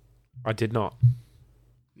 I did not.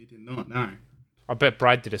 You did not, no. I bet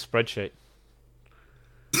Brad did a spreadsheet.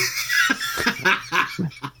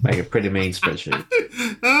 Make a pretty mean spreadsheet.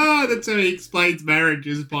 That's how he explains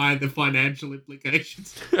marriages by the financial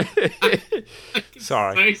implications.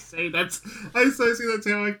 Sorry. I so see that's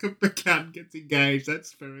how a accountant gets engaged.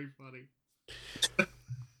 That's very funny.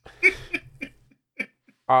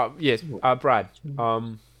 Yes, Brad.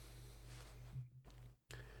 You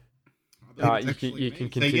can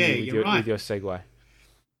continue with your segue.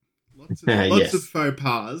 Lots of faux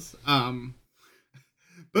pas.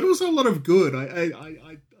 But also a lot of good.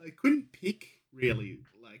 I couldn't pick really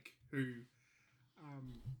like who.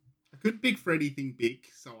 I couldn't pick for anything big,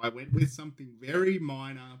 so I went with something very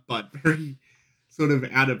minor but very sort of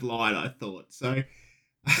out of line. I thought so.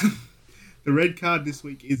 The red card this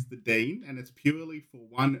week is the Dean, and it's purely for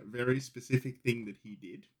one very specific thing that he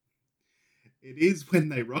did. It is when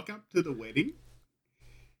they rock up to the wedding.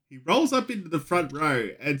 He rolls up into the front row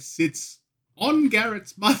and sits on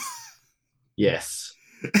Garrett's mother. Yes.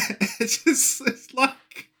 It's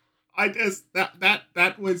like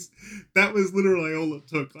that was literally all it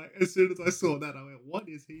took. Like as soon as I saw that, I went, "What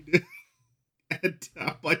is he doing?" And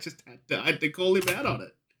I just had to call him out on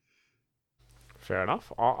it. Fair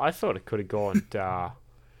enough. I thought it could have gone.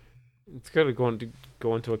 It's could have gone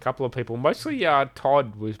to a couple of people. Mostly,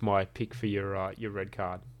 Todd was my pick for your red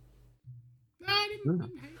card. No, I didn't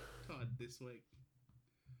hate Todd this week.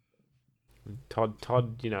 Todd,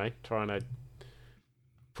 trying to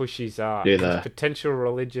push his potential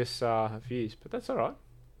religious views, but that's all right.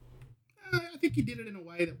 I think he did it in a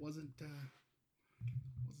way that wasn't too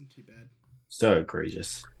bad. So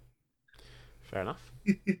egregious. Fair enough.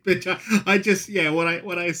 But I just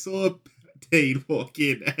when I saw Dean walk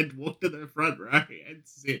in and walk to the front row and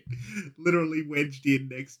sit literally wedged in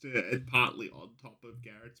next to and partly on top of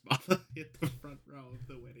Garrett's mother at the front row of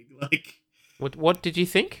the wedding, like what did you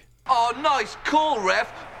think? Oh, nice call,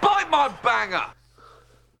 ref. Bite my banger.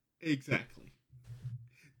 Exactly.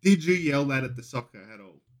 Did you yell that at the soccer at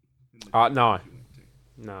all? No,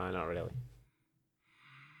 not really.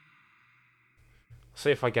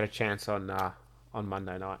 See if I get a chance on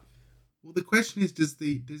Monday night. Well, the question is, does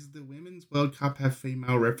the Women's World Cup have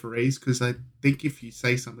female referees? Because I think if you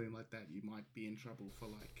say something like that, you might be in trouble for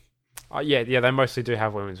like. Yeah, they mostly do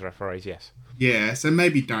have women's referees. Yes. Yeah, so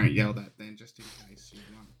maybe don't yell that then, just in case you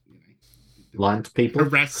want, line to people,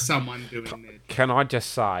 harass someone doing that. Can I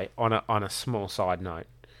just say on a small side note,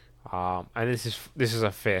 and this is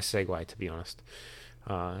a fair segue to be honest,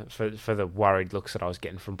 for the worried looks that I was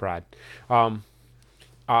getting from Brad,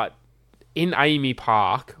 in Amy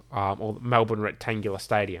Park, or Melbourne Rectangular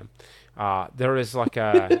Stadium, there is like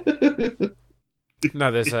there's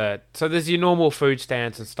your normal food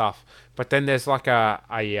stands and stuff, but then there's like a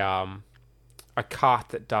cart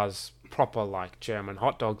that does proper like German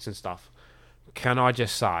hot dogs and stuff. Can I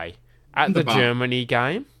just say, at the Germany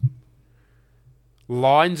game,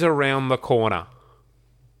 lines around the corner.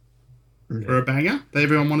 For a banger?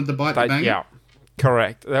 Everyone wanted to bite the banger? Yeah,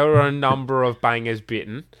 correct. There were a number of bangers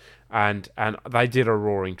bitten, and they did a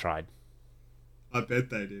roaring trade. I bet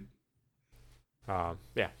they did.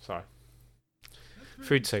 Yeah, sorry.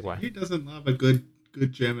 Food segue. Who doesn't love a good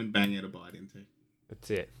German banger to bite into? That's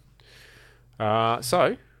it.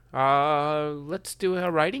 So, let's do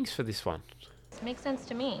our ratings for this one. Makes sense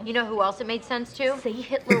to me. You know who else it made sense to? Say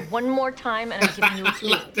Hitler one more time and I'm giving you a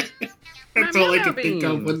clue. That's all I could think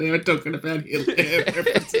of when they were talking about Hitler.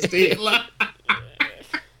 References to Hitler.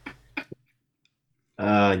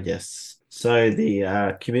 Yes. So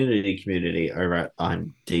the community over at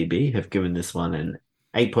IMDb have given this one an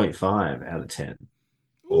 8.5 out of 10.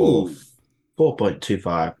 Or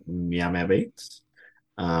 4.25 meow meow beats.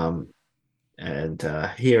 And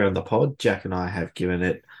here on the pod, Jack and I have given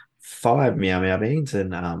it 5 meow meow beans,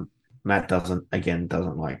 and Matt doesn't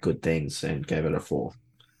like good things and gave it a 4.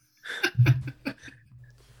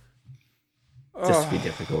 Just to be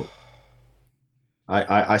difficult.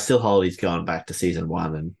 I still hold he's going back to season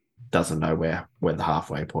 1 and doesn't know where the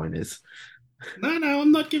halfway point is. No,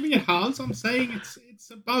 I'm not giving it halves. I'm saying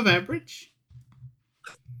it's above average.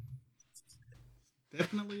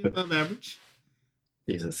 Definitely above average.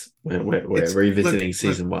 Jesus, we're revisiting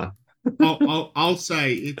season 1. I'll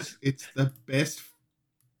say it's the best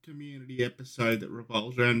community episode that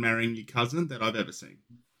revolves around marrying your cousin that I've ever seen.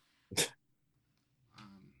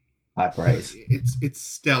 High praise. It's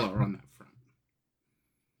stellar on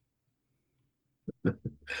that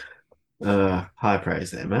front. High praise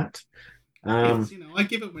there, Matt. I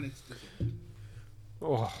give it when it's deserved.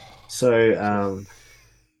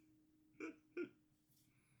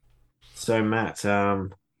 So Matt, do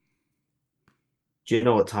you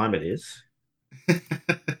know what time it is?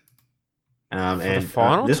 And this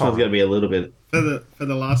one's going to be a little bit for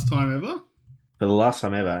the last time ever. For the last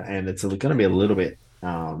time ever, and it's going to be a little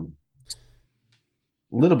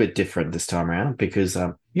bit different this time around because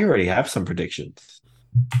you already have some predictions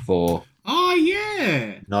for. Oh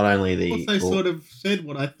yeah! Not only the they sort of said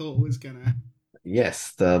what I thought was gonna.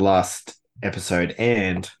 Yes, the last episode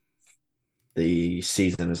and the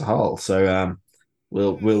season as a whole. So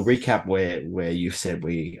we'll recap where you said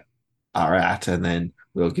we are at, and then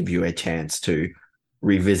we'll give you a chance to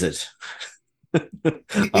revisit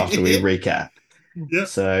after we recap. Yep.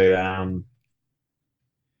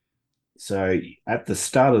 So at the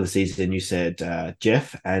start of the season, you said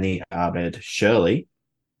Jeff, Annie, Abed, Shirley,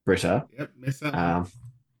 Britta. Yep, miss that one.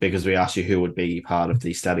 Because we asked you who would be part of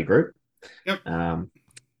the study group. Yep.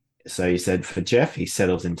 So you said for Jeff, he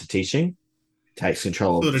settles into teaching, takes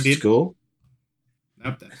control of the school.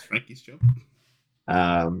 Nope, that's Frankie's job.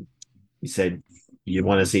 You said you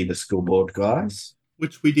want to see the school board guys.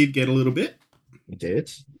 Which we did get a little bit. We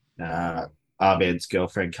did. Abed's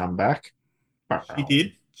girlfriend come back. She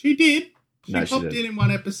did. She popped in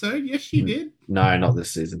one episode. Yes, she did. No, not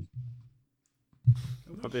this season.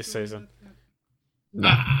 Not this season. No.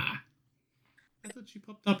 I thought she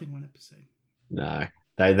popped up in one episode. No.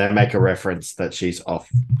 They make a reference that she's off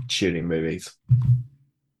shooting movies.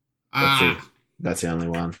 That's the only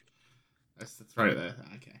one. That's the throw there.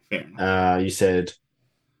 Okay, fair enough. You said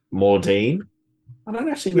Maudine. I don't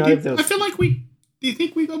actually know if there was... I feel like do you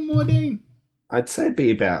think we got Maudine? I'd say it'd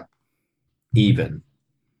be about even,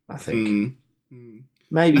 I think.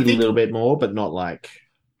 Maybe a little bit more, but not like...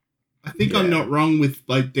 I think I'm not wrong with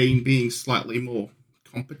like Dean being slightly more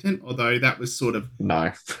competent, although that was sort of...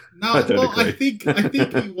 No, I think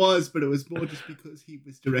he was, but it was more just because he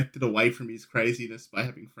was directed away from his craziness by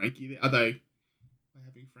having Frankie there.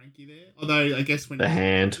 Although I guess when the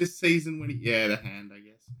hand this season the hand, I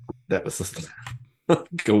guess that was just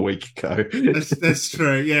like a week ago. That's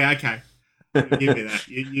true. Yeah, okay. I'll give me that.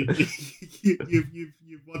 You've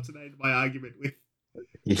what's the name of my argument with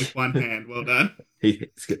one hand. Well done.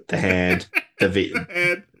 He's got the hand,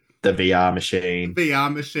 the VR machine.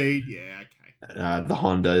 VR machine, yeah, okay. The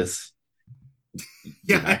Hondas.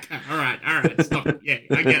 Yeah, okay. All right. Stop. Yeah,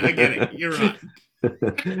 I get it. You're right.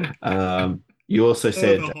 You also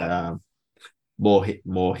said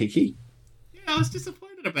more hickey. Yeah, I was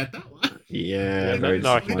disappointed about that one. Yeah, very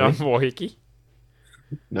disappointing. No more hickey.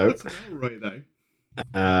 Nope. That's Elroy, though.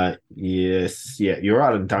 Yes, yeah, you're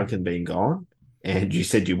right on Duncan being gone, and you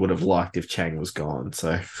said you would have liked if Chang was gone.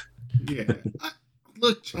 So yeah,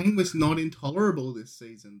 look, Chang was not intolerable this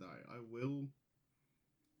season, though. I will.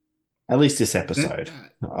 At least this episode,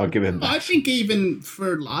 I'll give him that. I think even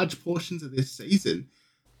for large portions of this season,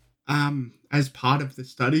 as part of the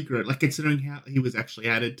study group, like considering how he was actually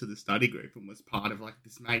added to the study group and was part of like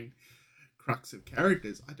this main crux of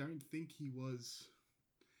characters, I don't think he was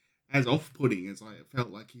as off-putting as I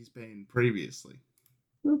felt like he's been previously.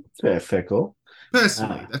 Fair call.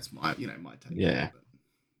 Personally, that's my take. Yeah.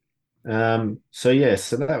 So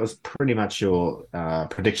that was pretty much your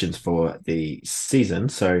predictions for the season.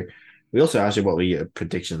 So we also asked you what were your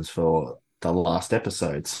predictions for the last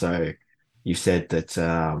episode. So you said that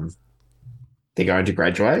they're going to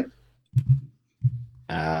graduate,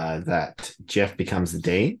 that Jeff becomes the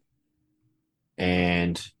dean,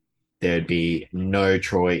 and there'd be no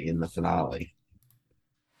Troy in the finale.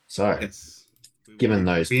 So, given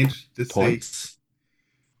those points,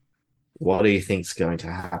 what do you think is going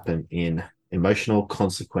to happen in emotional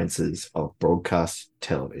consequences of broadcast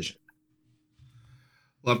television?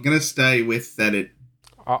 Well, I'm going to stay with that it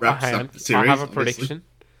wraps up the series. I have a prediction.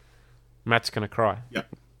 Matt's going to cry. Yep.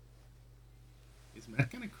 Is Matt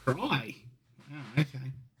going to cry? Wow,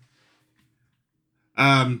 okay.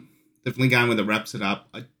 Definitely going with it wraps it up.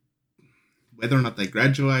 Whether or not they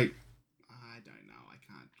graduate, I don't know. I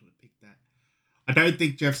can't really pick that. I don't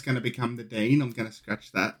think Jeff's going to become the dean. I'm going to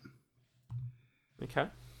scratch that. Okay. I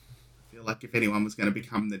feel like if anyone was going to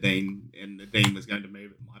become the dean and the dean was going to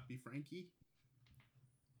move, it might be Frankie.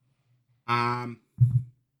 I'm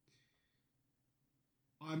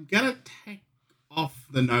going to take off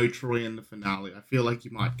the no Troy in the finale. I feel like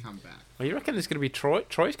you might come back. Well, you reckon there's going to be Troy?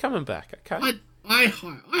 Troy's coming back, okay. I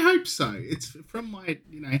hope so. It's from my,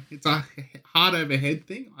 it's a heart over head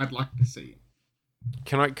thing. I'd like to see it.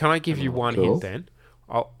 Can I give you one hint then?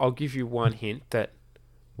 I'll give you one hint that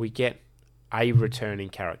we get a returning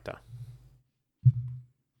character.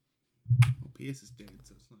 Well, Pierce is dead,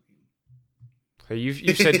 so it's not him. So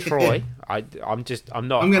you've said Troy. I'm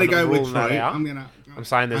not. I'm going to go with Troy. I'm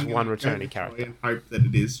saying there's one returning character. And hope that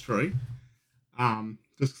it is Troy.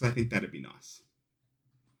 Just because I think that'd be nice.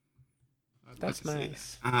 That's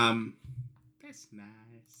nice. That's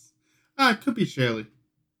nice. It could be Shirley.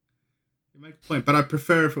 You make a point, but I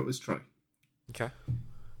prefer if it was Troy. Okay.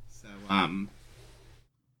 So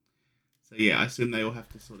yeah, I assume they all have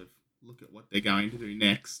to sort of look at what they're going to do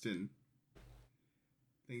next and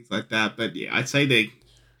things like that. But yeah, I'd say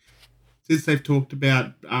since they've talked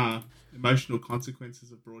about emotional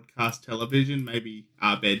consequences of broadcast television, maybe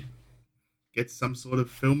Abed gets some sort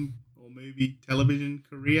of film or movie television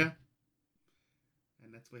career.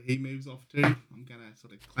 where he moves off to. I'm going to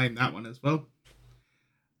sort of claim that one as well.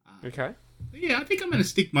 Okay. Yeah, I think I'm going to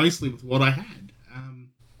stick mostly with what I had.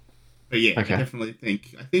 But yeah, okay. I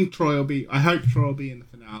think Troy will be. I hope Troy will be in the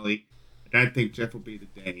finale. I don't think Jeff will be the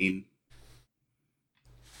Dean.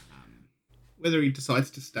 Whether he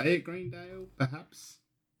decides to stay at Greendale, perhaps.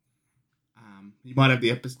 He might have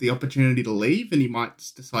the opportunity to leave, and he might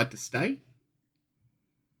decide to stay.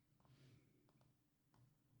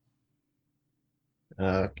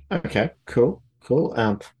 Okay, cool.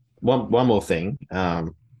 One more thing.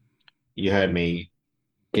 You heard me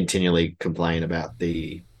continually complain about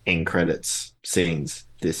the end credits scenes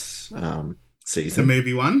this season. The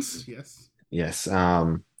movie ones, yes. Yes.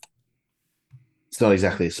 It's not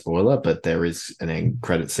exactly a spoiler, but there is an end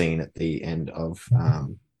credit scene at the end of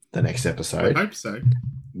the next episode. I hope so.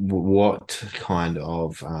 What kind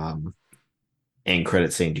of end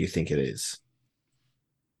credit scene do you think it is?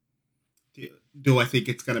 Do I think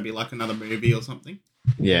it's going to be like another movie or something?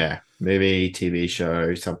 Yeah, movie, TV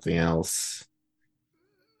show, something else.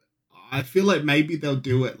 I feel like maybe they'll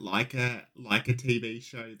do it like a TV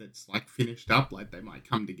show that's like finished up. Like they might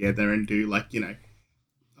come together and do like,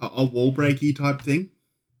 a wall breaky type thing.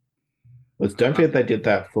 Don't forget they did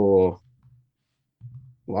that for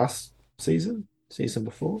last season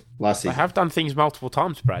before? Last season. They have done things multiple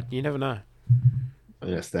times, Brad. You never know.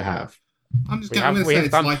 Yes, they have. We have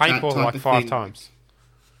done paintball like 5 times.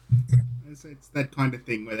 It's that kind of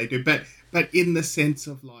thing where they do, but in the sense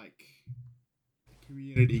of like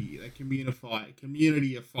community, they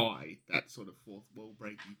communityify that sort of fourth wall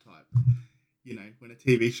breaking type. When a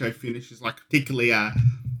TV show finishes, like particularly, have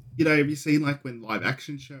you seen like when not live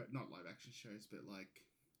action shows, but like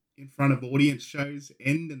in front of audience shows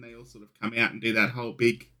end and they all sort of come out and do that whole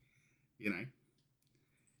big,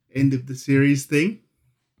 end of the series thing.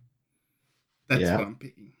 That's what I'm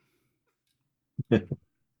picking.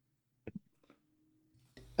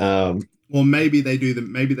 Or maybe they do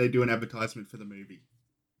an advertisement for the movie.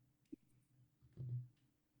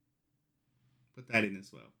 Put that in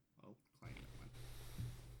as well. I'll claim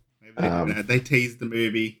that one. Maybe they teased the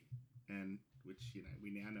movie, and which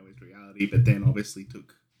we now know is reality, but then obviously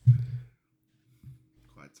took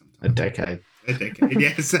quite some time. A decade,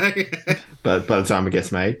 yes. But by the time it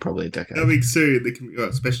gets made, probably a decade. Coming soon,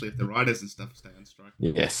 especially if the writers and stuff stay on strike.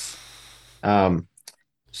 Yes.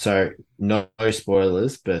 So no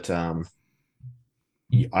spoilers, but I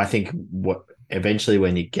think eventually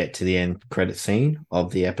when you get to the end credit scene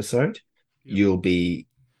of the episode, you'll be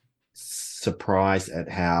surprised at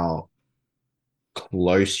how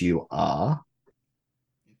close you are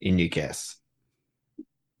in your guess.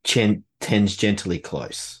 Tangentially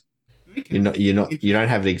close. Okay. You don't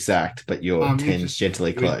have it exact, but you're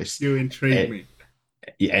tangentially close. You intrigue me.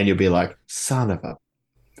 And you'll be like, son of a...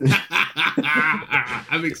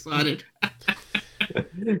 I'm excited.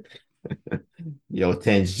 You're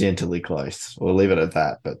tangentially close. We'll leave it at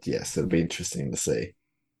that, but yes, it'll be interesting to see.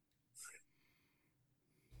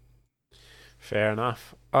 Fair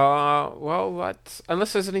enough. Well,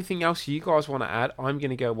 unless there's anything else you guys want to add, I'm going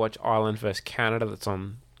to go watch Ireland vs. Canada that's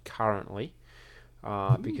on currently.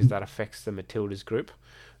 Because that affects the Matildas group.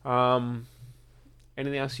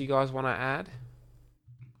 Anything else you guys want to add?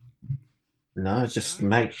 No, just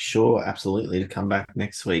make sure absolutely to come back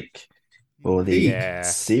next week for the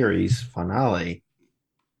series finale.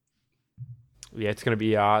 Yeah, it's gonna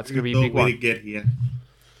be a big one. To get here.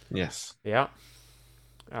 Yes. Yeah.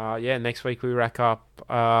 Next week we rack up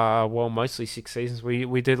mostly 6 seasons.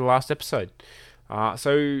 We did the last episode.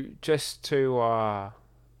 So just to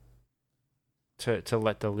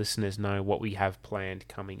let the listeners know what we have planned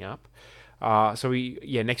coming up.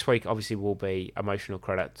 Next week obviously will be emotional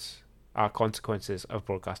credits, consequences of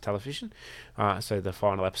broadcast television. So the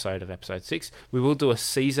final episode of episode 6. We will do a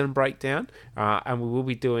season breakdown, and we will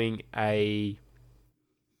be doing a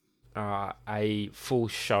full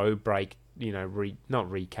show break. Not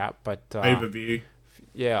recap, but overview.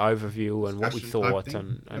 Overview and what we thought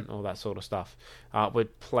and all that sort of stuff. We're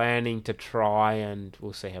planning to try, and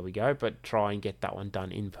we'll see how we go, but try and get that one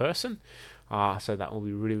done in person. So that will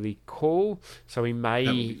be really cool. So we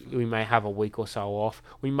may have a week or so off.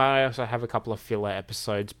 We may also have a couple of filler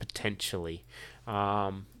episodes potentially.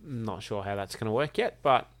 Not sure how that's going to work yet,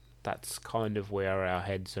 but that's kind of where our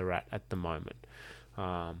heads are at the moment.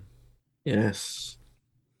 Yes.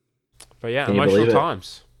 But yeah, emotional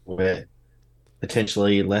times. We're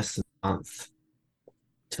potentially less than a month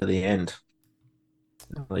to the end.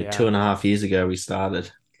 2.5 years ago we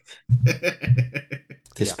started.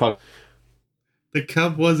 This The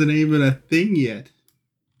Cup wasn't even a thing yet.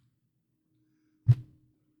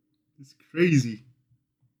 It's crazy.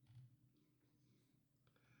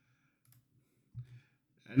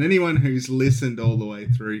 And anyone who's listened all the way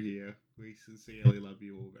through here, we sincerely love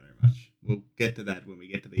you all very much. We'll get to that when we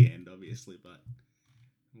get to the end, obviously, but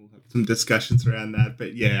we'll have some discussions around that.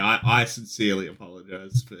 But yeah, I sincerely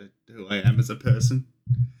apologize for who I am as a person.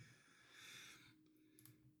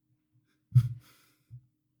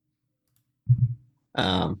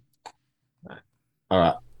 All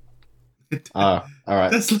right. All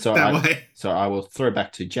right. So I will throw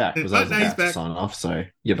back to Jack because I was about to sign off. So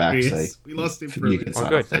you're back. Yes, so we lost him for you can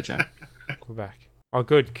sign off there, Jack. We're back. Oh,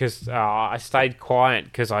 good, because I stayed quiet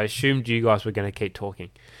because I assumed you guys were going to keep talking.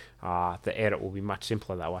 The edit will be much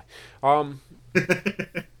simpler that way.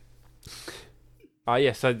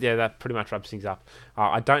 So that pretty much wraps things up.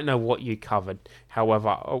 I don't know what you covered.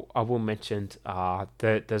 However, I will mention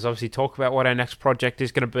there's obviously talk about what our next project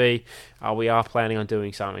is going to be. We are planning on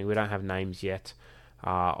doing something. We don't have names yet.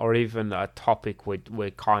 Or even a topic we're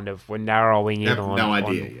narrowing in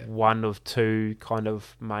on one of two kind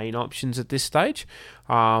of main options at this stage.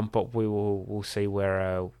 But we'll see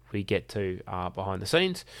where we get to behind the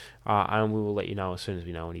scenes, and we will let you know as soon as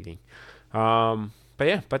we know anything.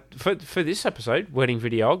 But for this episode, Wedding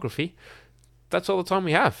Videography, that's all the time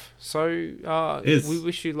we have. So we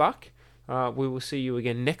wish you luck. We will see you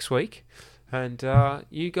again next week, and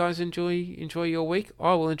you guys enjoy your week.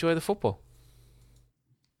 I will enjoy the football.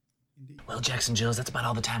 Well, Jackson Jills, that's about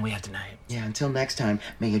all the time we have tonight. Yeah, until next time,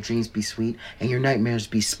 may your dreams be sweet and your nightmares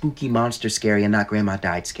be spooky, monster scary, and not Grandma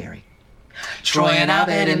died scary. Troy and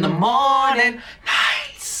Abed in the morning.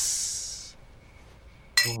 Nights.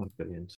 Oh, brilliant.